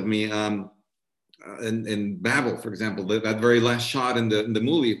asked of me. In Babel, for example, that very last shot in the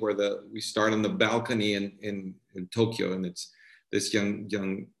movie where we start on the balcony in Tokyo, and it's this young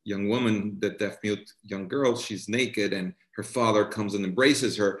woman, the deaf-mute young girl, she's naked, and her father comes and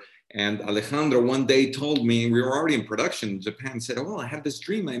embraces her. And Alejandro one day told me, we were already in production in Japan, said, "Oh, I had this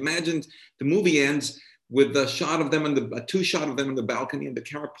dream. I imagined the movie ends with a shot of them a two shot of them on the balcony, and the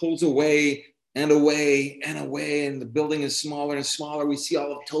camera pulls away and away and away, and the building is smaller and smaller. We see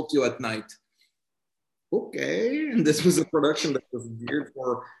all of Tokyo at night." Okay, and this was a production that was geared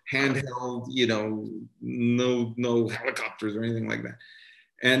for handheld, no helicopters or anything like that.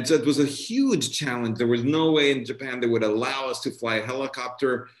 And so it was a huge challenge. There was no way in Japan they would allow us to fly a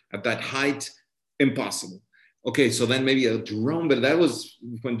helicopter at that height. Impossible. Okay, so then maybe a drone, but that was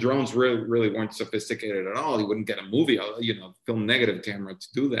when drones really weren't sophisticated at all. You wouldn't get a movie, film negative camera to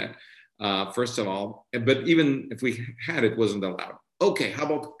do that, first of all. But even if we had, it wasn't allowed. Okay, how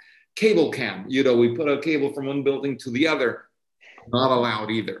about cable cam? We put a cable from one building to the other, not allowed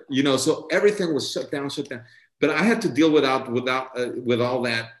either. So everything was shut down. But I had to deal with all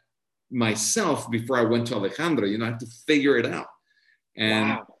that myself before I went to Alejandro. I had to figure it out. And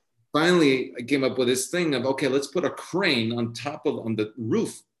wow. Finally, I came up with this thing of, okay, let's put a crane on the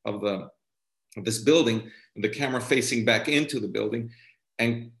roof of this building, and the camera facing back into the building,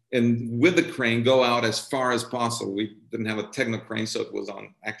 and with the crane go out as far as possible. We didn't have a techno crane, so it was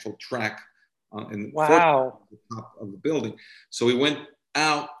on actual track in wow. the top of the building. So we went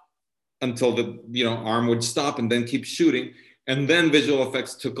out until the arm would stop, and then keep shooting. And then visual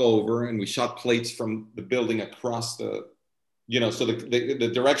effects took over, and we shot plates from the building across so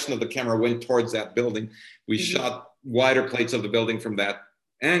the direction of the camera went towards that building. We shot wider plates of the building from that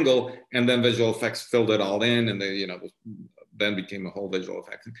angle, and then visual effects filled it all in, and then became a whole visual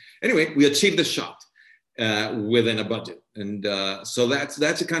effect. Anyway, we achieved the shot within a budget, and so that's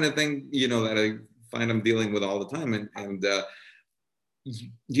the kind of thing that I find I'm dealing with all the time, and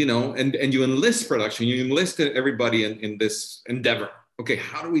you enlist production, you enlist everybody in this endeavor. Okay,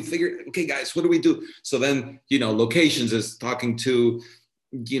 how do we figure? Okay, guys, what do we do? So then, locations is talking to,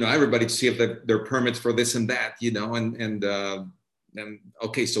 everybody to see if there are permits for this and that, and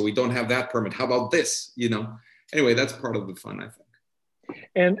okay, so we don't have that permit. How about this? Anyway, that's part of the fun, I think.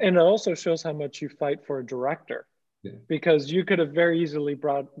 And it also shows how much you fight for a director, because you could have very easily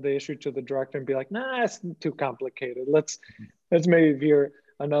brought the issue to the director and be like, nah, it's too complicated. Let's maybe veer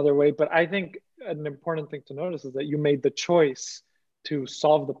another way. But I think an important thing to notice is that you made the choice to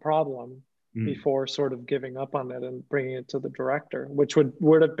solve the problem before sort of giving up on it and bringing it to the director, which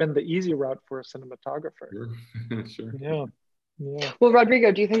would have been the easy route for a cinematographer. Sure. Yeah. Well,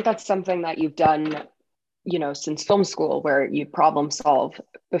 Rodrigo, do you think that's something that you've done, since film school, where you problem solve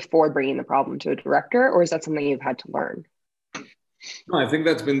before bringing the problem to a director, or is that something you've had to learn? No, I think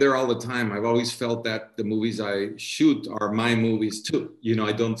that's been there all the time. I've always felt that the movies I shoot are my movies too.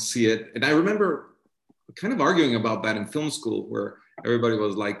 I don't see it. And I remember kind of arguing about that in film school, where everybody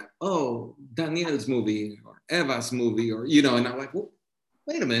was like, oh, Daniel's movie or Eva's movie, or, and I'm like, well,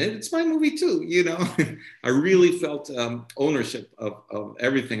 wait a minute, it's my movie too, I really felt ownership of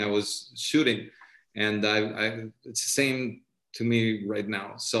everything I was shooting. And it's the same to me right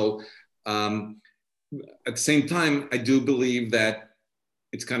now. So at the same time, I do believe that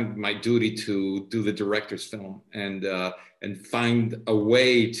it's kind of my duty to do the director's film and find a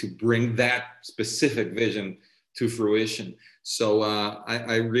way to bring that specific vision to fruition. So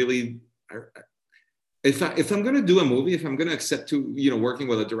I really, if I'm going to do a movie, if I'm going to accept to, working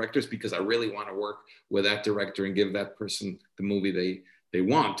with a director, it's because I really want to work with that director and give that person the movie they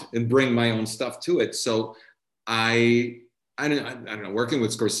want and bring my own stuff to it. So I don't know, working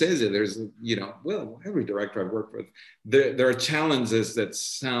with Scorsese, there's, every director I've worked with, there are challenges that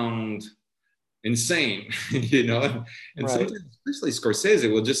sound insane, and right. Sometimes, especially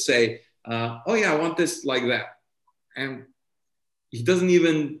Scorsese, will just say, oh yeah, I want this like that. And he doesn't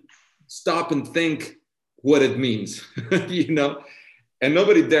even stop and think what it means, and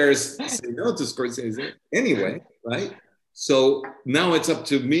nobody dares say no to Scorsese anyway, right? So now it's up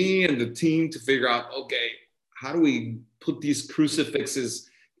to me and the team to figure out, okay, how do we put these crucifixes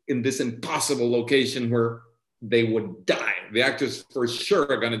in this impossible location where they would die? The actors for sure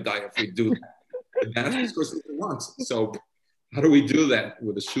are going to die if we do that. And that's what Scorsese wants. So how do we do that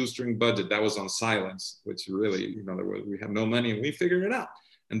with a shoestring budget? That was on Silence, which really, we had no money, and we figured it out.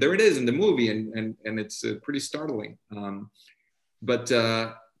 And there it is in the movie, and it's pretty startling. But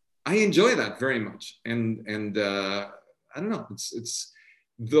I enjoy that very much, and I don't know. It's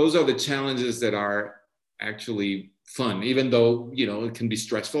those are the challenges that are actually fun, even though it can be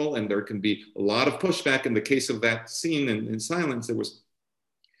stressful and there can be a lot of pushback. In the case of that scene in Silence, there was,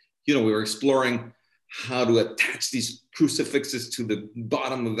 we were exploring how to attach these crucifixes to the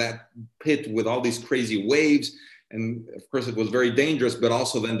bottom of that pit with all these crazy waves. And of course it was very dangerous, but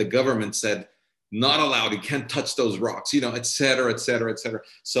also then the government said, not allowed, you can't touch those rocks, et cetera, et cetera, et cetera.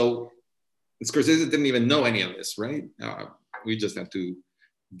 So Scorsese didn't even know any of this, right? We just had to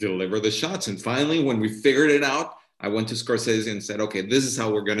deliver the shots. And finally, when we figured it out, I went to Scorsese and said, okay, this is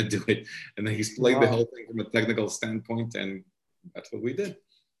how we're going to do it. And then he explained the whole thing from a technical standpoint, and that's what we did.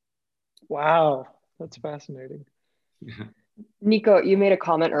 Wow, that's fascinating. Yeah. Nico, you made a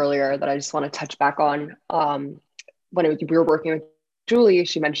comment earlier that I just want to touch back on. When we were working with Julie,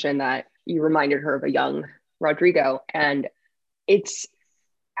 she mentioned that you reminded her of a young Rodrigo. And it's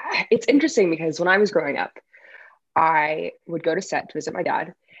interesting because when I was growing up, I would go to set to visit my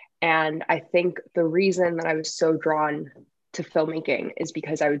dad. And I think the reason that I was so drawn to filmmaking is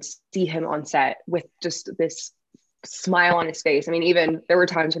because I would see him on set with just this smile on his face. I mean, even there were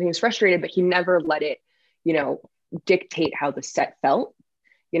times when he was frustrated, but he never let it, you know, dictate how the set felt.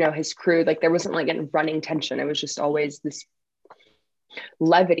 You know, his crew, like there wasn't like a running tension. It was just always this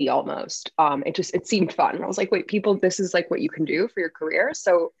levity almost. It seemed fun. And I was like, wait, people, this is like what you can do for your career.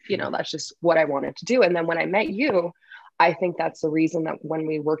 So, you know, that's just what I wanted to do. And then when I met you, I think that's the reason that when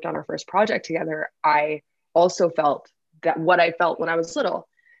we worked on our first project together, I also felt that what I felt when I was little.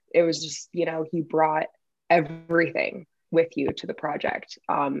 It was just, you know, you brought everything with you to the project.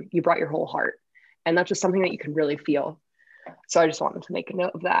 You brought your whole heart. And that's just something that you can really feel. So I just wanted to make a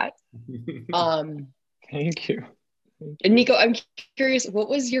note of that. Thank you. And Nico, I'm curious, what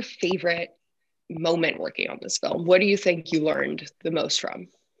was your favorite moment working on this film? What do you think you learned the most from?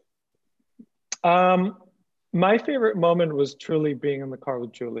 My favorite moment was truly being in the car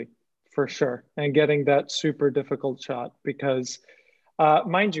with Julie, for sure, and getting that super difficult shot because,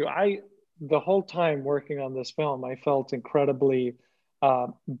 mind you, the whole time working on this film, I felt incredibly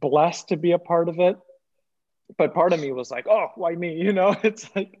blessed to be a part of it. But part of me was like, oh, why me? You know,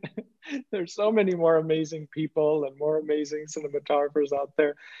 it's like there's so many more amazing people and more amazing cinematographers out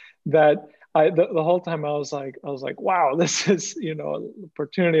there that the whole time I was like, wow, this is, you know, an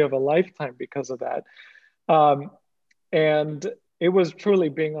opportunity of a lifetime because of that. And it was truly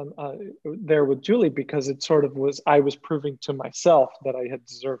being on there with Julie because it sort of was, I was proving to myself that I had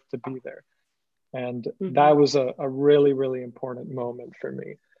deserved to be there. And that was a really, really important moment for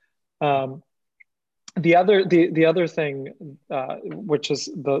me. The other thing, which is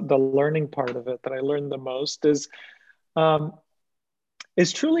the learning part of it that I learned the most is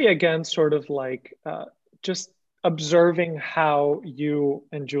truly, again, sort of like just observing how you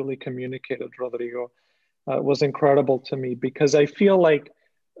and Julie communicated, Rodrigo, was incredible to me because I feel like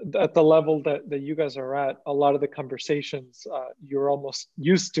at the level that you guys are at, a lot of the conversations, you're almost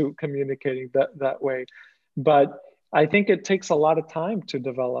used to communicating that way. But I think it takes a lot of time to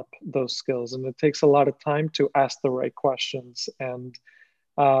develop those skills, and it takes a lot of time to ask the right questions. And,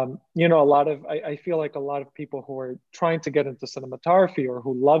 you know, I feel like a lot of people who are trying to get into cinematography or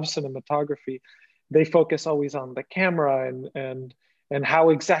who love cinematography, they focus always on the camera and how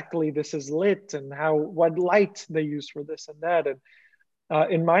exactly this is lit and what light they use for this and that. And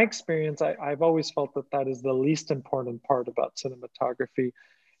in my experience, I've always felt that is the least important part about cinematography.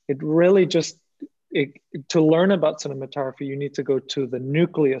 It really just, to learn about cinematography, you need to go to the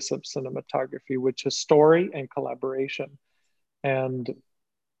nucleus of cinematography, which is story and collaboration. And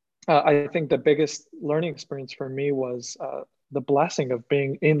I think the biggest learning experience for me was the blessing of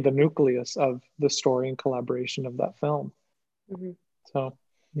being in the nucleus of the story and collaboration of that film. So,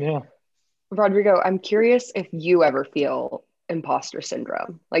 yeah. Rodrigo, I'm curious if you ever feel imposter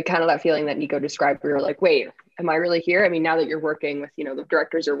syndrome, like kind of that feeling that Nico described where you're like, wait, am I really here? I mean, now that you're working with, you know, the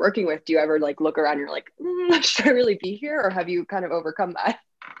directors you're working with, do you ever like look around and you're like, should I really be here? Or have you kind of overcome that?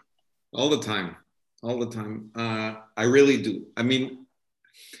 All the time. I really do. I mean,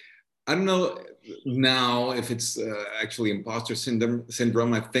 I don't know now if it's actually imposter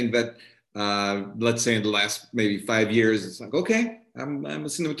syndrome. I think that, let's say in the last maybe 5 years, it's like, okay, I'm a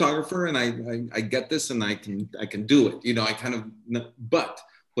cinematographer and I get this and I can do it. You know, I kind of, but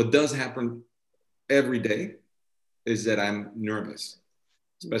what does happen every day is that I'm nervous,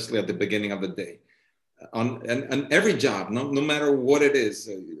 especially at the beginning of the day. On every job, no matter what it is,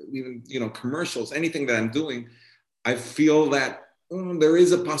 even, you know, commercials, anything that I'm doing, I feel that there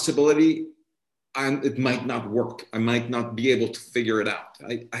is a possibility and it might not work. I might not be able to figure it out.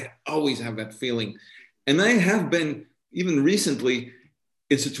 I always have that feeling. And I have been, even recently,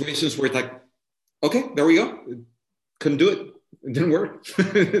 in situations where it's like, okay, there we go. Couldn't do it. It didn't work.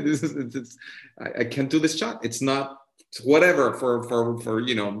 I can't do this shot. It's not whatever for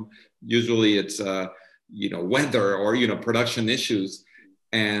you know, usually it's, you know, weather or, you know, production issues.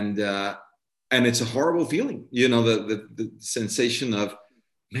 And it's a horrible feeling, you know, the sensation of,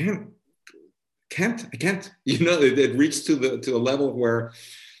 man, I can't, you know, it reached to a level where,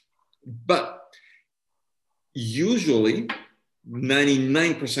 but usually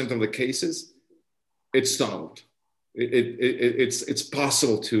 99% of the cases, it's solved. It's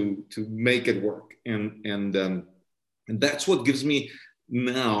possible to make it work. And that's what gives me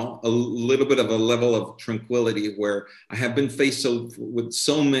now a little bit of a level of tranquility where I have been faced with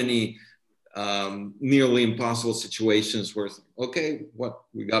so many nearly impossible situations where, okay, what,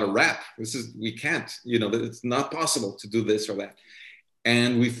 we got to wrap. We can't, you know, it's not possible to do this or that.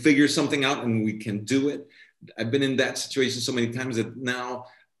 And we figure something out and we can do it. I've been in that situation so many times that now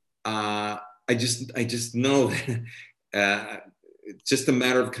I I just know that it's just a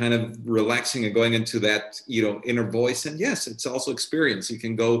matter of kind of relaxing and going into that, inner voice. And yes, it's also experience. You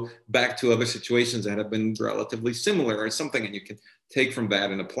can go back to other situations that have been relatively similar or something, and you can take from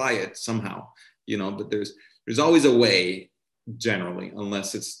that and apply it somehow, but there's always a way, generally,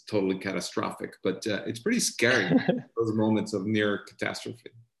 unless it's totally catastrophic. But it's pretty scary, those moments of near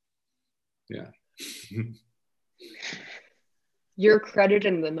catastrophe. Yeah. You're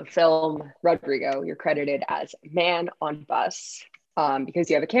credited in the film, Rodrigo, you're credited as Man on Bus, because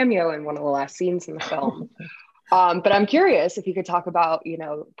you have a cameo in one of the last scenes in the film. But I'm curious if you could talk about,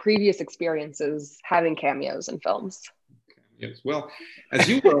 previous experiences having cameos in films. Yes. Well, as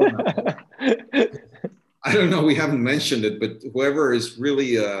you well know, I don't know, we haven't mentioned it, but whoever is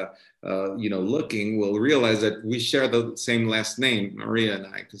really, looking will realize that we share the same last name, Maria and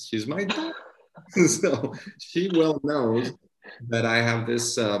I, because she's my daughter. So she well knows that I have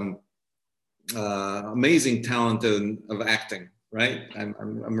this amazing talent of acting, right? I'm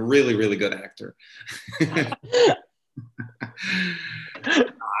a really, really good actor. Not,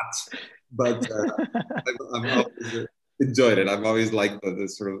 but I've always enjoyed it. I've always liked the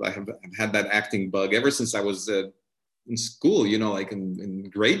sort of, I've had that acting bug ever since I was in school, like in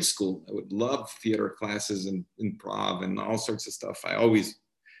grade school. I would love theater classes and improv and all sorts of stuff. I always,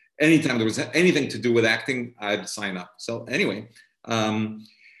 anytime there was anything to do with acting, I'd sign up. So anyway,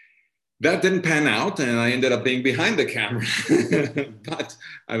 that didn't pan out, and I ended up being behind the camera. But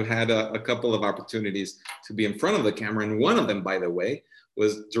I've had a couple of opportunities to be in front of the camera, and one of them, by the way,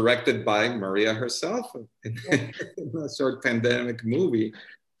 was directed by Maria herself in a short pandemic movie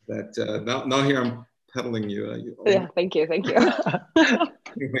that now here I'm peddling you. Yeah, thank you.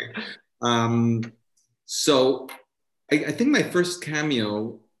 So I think my first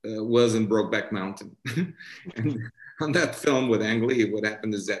cameo was in Brokeback Mountain. And on that film with Ang Lee, what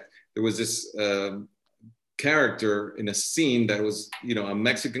happened is that there was this character in a scene that was, a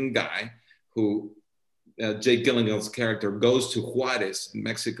Mexican guy who, Jake Gyllenhaal's character, goes to Juarez in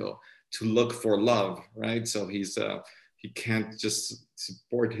Mexico to look for love, right? So he can't just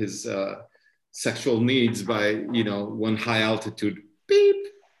support his sexual needs by, one high altitude beep,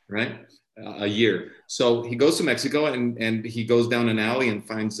 right? A year. So he goes to Mexico and he goes down an alley and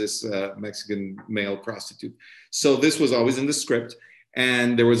finds this Mexican male prostitute. So this was always in the script,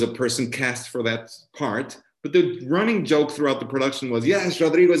 and there was a person cast for that part. But the running joke throughout the production was, yes,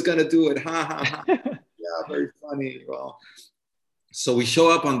 Rodrigo's gonna do it. Ha ha ha. Yeah, very funny. Well, so we show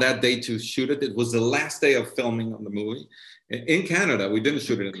up on that day to shoot it. It was the last day of filming on the movie in Canada. We didn't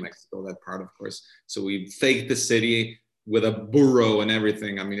shoot it in Mexico, that part, of course. So we faked the city with a burro and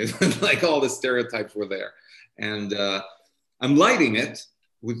everything. I mean, it was like all the stereotypes were there. And I'm lighting it.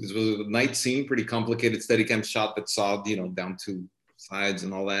 It was a night scene, pretty complicated Steadicam shot that saw, down to sides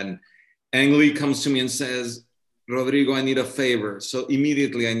and all that. And Ang Lee comes to me and says, Rodrigo, I need a favor. So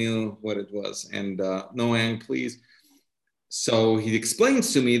immediately I knew what it was. And no, Ang, please. So he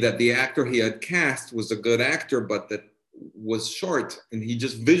explains to me that the actor he had cast was a good actor, but that was short. And he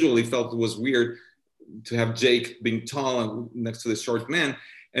just visually felt it was weird to have Jake being tall and next to this short man.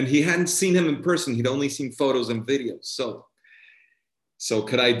 And he hadn't seen him in person. He'd only seen photos and videos. So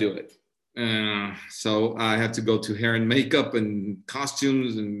could I do it? So I had to go to hair and makeup and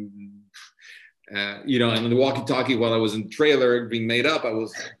costumes and, and the walkie-talkie while I was in the trailer being made up. I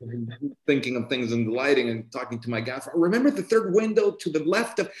was thinking of things in the lighting and talking to my gaffer. Remember the third window to the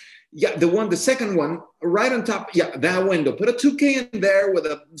left of, the second one right on top. Yeah, that window. Put a 2K in there with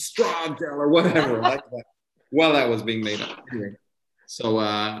a straw gel or whatever like that while that was being made up. So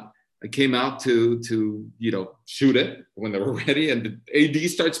I came out to shoot it when they were ready, and the AD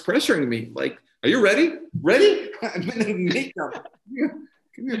starts pressuring me like, "Are you ready? Ready?" I'm in makeup.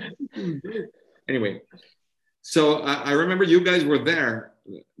 Anyway, so I remember you guys were there,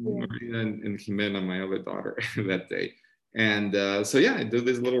 Maria and Jimena, my other daughter, that day. And so yeah, I did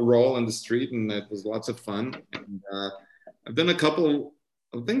this little roll on the street, and it was lots of fun. And I've done a couple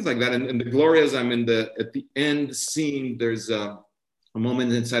of things like that. And the Glorias, I'm at the end scene. There's a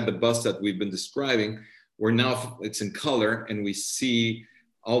moment inside the bus that we've been describing, where now it's in color, and we see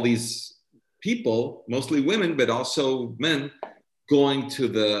all these people, mostly women, but also men, going to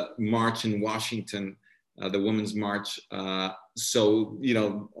the march in Washington, the Women's March. So,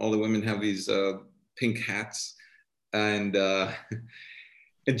 all the women have these pink hats. And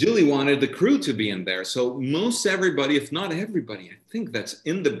Julie wanted the crew to be in there. So most everybody, if not everybody, I think that's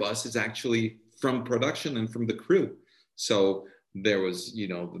in the bus is actually from production and from the crew. So there was,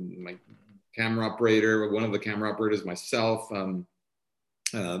 my camera operator, one of the camera operators, myself, the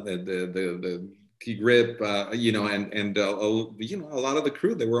key grip, and a lot of the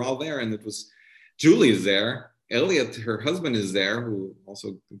crew, they were all there. And it was Julie is there. Elliot, her husband, is there, who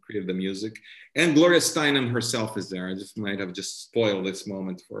also created the music. And Gloria Steinem herself is there. I just might have just spoiled this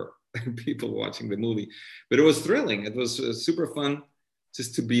moment for people watching the movie. But it was thrilling. It was super fun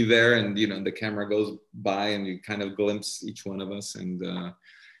just to be there. And, the camera goes by and you kind of glimpse each one of us. And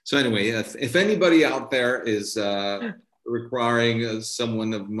so anyway, if anybody out there is requiring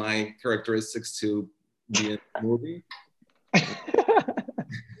someone of my characteristics to be in the movie.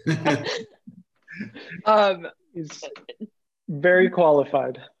 He's very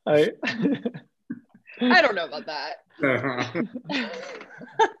qualified. I don't know about that.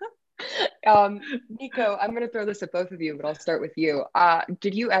 Nico, I'm going to throw this at both of you, but I'll start with you.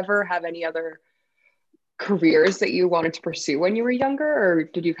 Did you ever have any other careers that you wanted to pursue when you were younger, or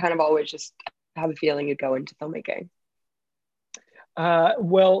did you kind of always just have a feeling you'd go into filmmaking?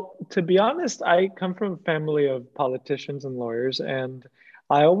 Well, to be honest, I come from a family of politicians and lawyers, and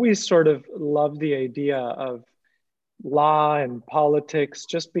I always sort of loved the idea of law and politics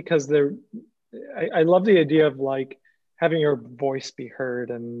just because I love the idea of like having your voice be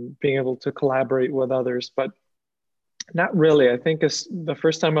heard and being able to collaborate with others, but not really. I think the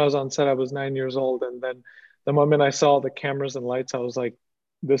first time I was on set, I was 9 years old. And then the moment I saw the cameras and lights, I was like,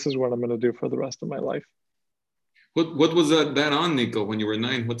 this is what I'm going to do for the rest of my life. What was that on, Nico, when you were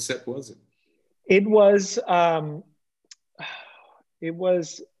 9? What set was it? It was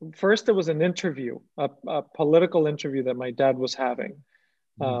first, it was an interview, a political interview that my dad was having.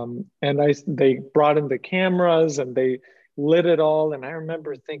 And they brought in the cameras and they lit it all. And I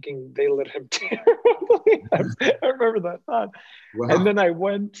remember thinking they lit him terribly. I remember that thought. Wow. And then I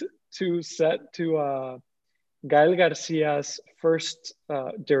went to set to Gael Garcia's first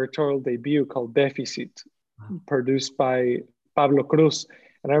directorial debut called Deficit, produced by Pablo Cruz.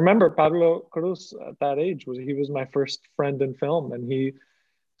 And I remember Pablo Cruz at that age, he was my first friend in film. And he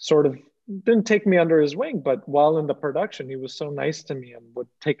sort of didn't take me under his wing, but while in the production, he was so nice to me and would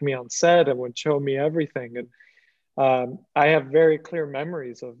take me on set and would show me everything. And I have very clear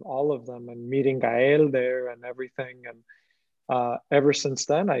memories of all of them and meeting Gael there and everything. And ever since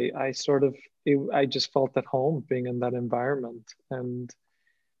then, I just felt at home being in that environment. And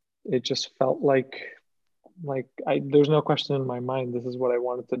it just felt like there's no question in my mind, this is what I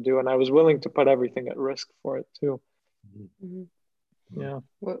wanted to do. And I was willing to put everything at risk for it too. Mm-hmm. Yeah.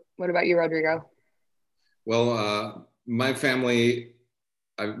 What about you, Rodrigo? Well, my family,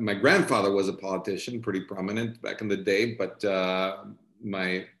 my grandfather was a politician, pretty prominent back in the day, but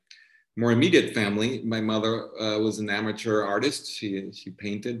my more immediate family, my mother was an amateur artist. She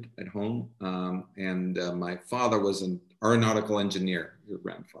painted at home. And my father was an aeronautical engineer, your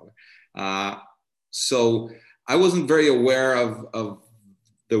grandfather. So I wasn't very aware of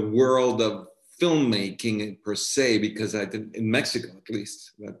the world of filmmaking per se, because I did in Mexico, at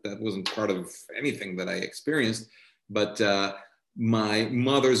least, that wasn't part of anything that I experienced. But my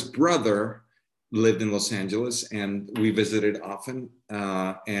mother's brother lived in Los Angeles and we visited often.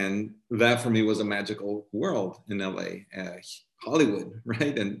 And that for me was a magical world in LA, Hollywood,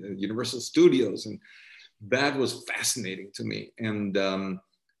 right? And Universal Studios. And that was fascinating to me. And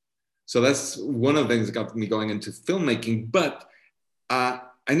so that's one of the things that got me going into filmmaking. But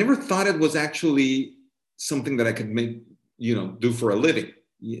I never thought it was actually something that I could do for a living.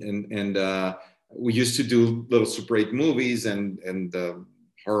 And we used to do little Super 8 movies and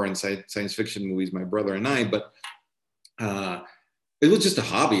horror and science fiction movies, my brother and I. But it was just a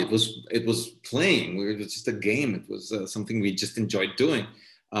hobby. It was playing. It was just a game. It was something we just enjoyed doing.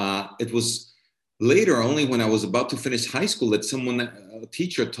 It was later, only when I was about to finish high school, that a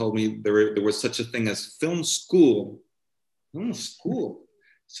teacher told me there was such a thing as film school. Film school.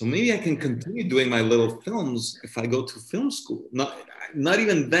 So maybe I can continue doing my little films if I go to film school. Not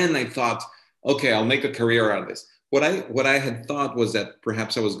even then I thought, okay, I'll make a career out of this. What I had thought was that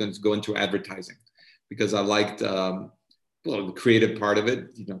perhaps I was going to go into advertising, because I liked the creative part of it,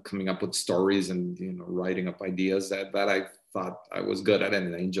 coming up with stories and writing up ideas that I thought I was good at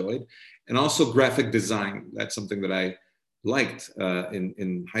and I enjoyed. And also graphic design. That's something that I liked.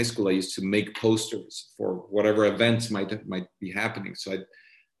 In high school, I used to make posters for whatever events might be happening. So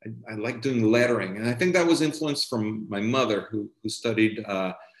I like doing lettering. And I think that was influenced from my mother, who studied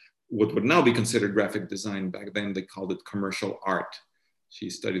what would now be considered graphic design. Back then, they called it commercial art. She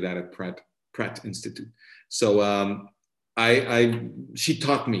studied that at Pratt Institute. So she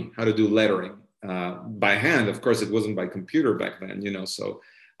taught me how to do lettering by hand. Of course, it wasn't by computer back then, so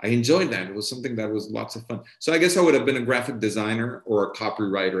I enjoyed that. It was something that was lots of fun. So I guess I would have been a graphic designer or a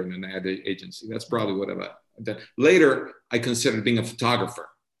copywriter in an ad agency. That's probably what I've done. Later, I considered being a photographer.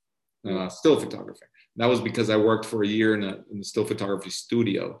 Still photographer. That was because I worked for a year in a still photography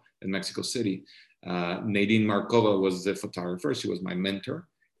studio in Mexico City. Nadine Markova was the photographer. She was my mentor.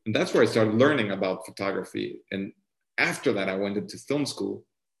 And that's where I started learning about photography. And after that, I went into film school.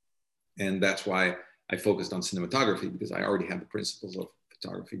 And that's why I focused on cinematography, because I already had the principles of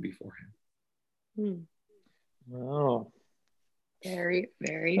photography beforehand. Wow. Very,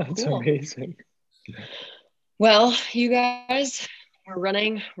 very That's cool. amazing. Well, you guys, we're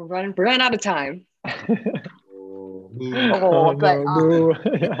running out of time. Oh, But no,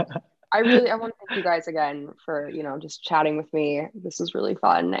 I want to thank you guys again for, just chatting with me. This was really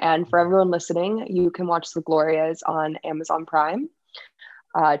fun. And for everyone listening, you can watch The Glorias on Amazon Prime.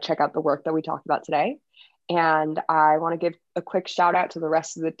 Check out the work that we talked about today. And I want to give a quick shout out to the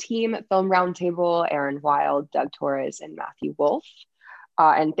rest of the team at Film Roundtable: Aaron Wild, Doug Torres, and Matthew Wolf.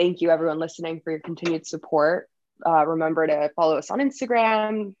 And thank you everyone listening for your continued support. Remember to follow us on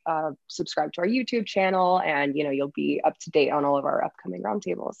Instagram, subscribe to our YouTube channel, and you'll be up to date on all of our upcoming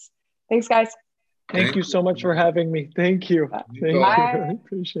roundtables. Thanks, guys. Thank you so much for having me. Thank you. Thank you. Really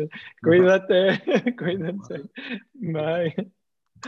appreciate it. Great. Bye.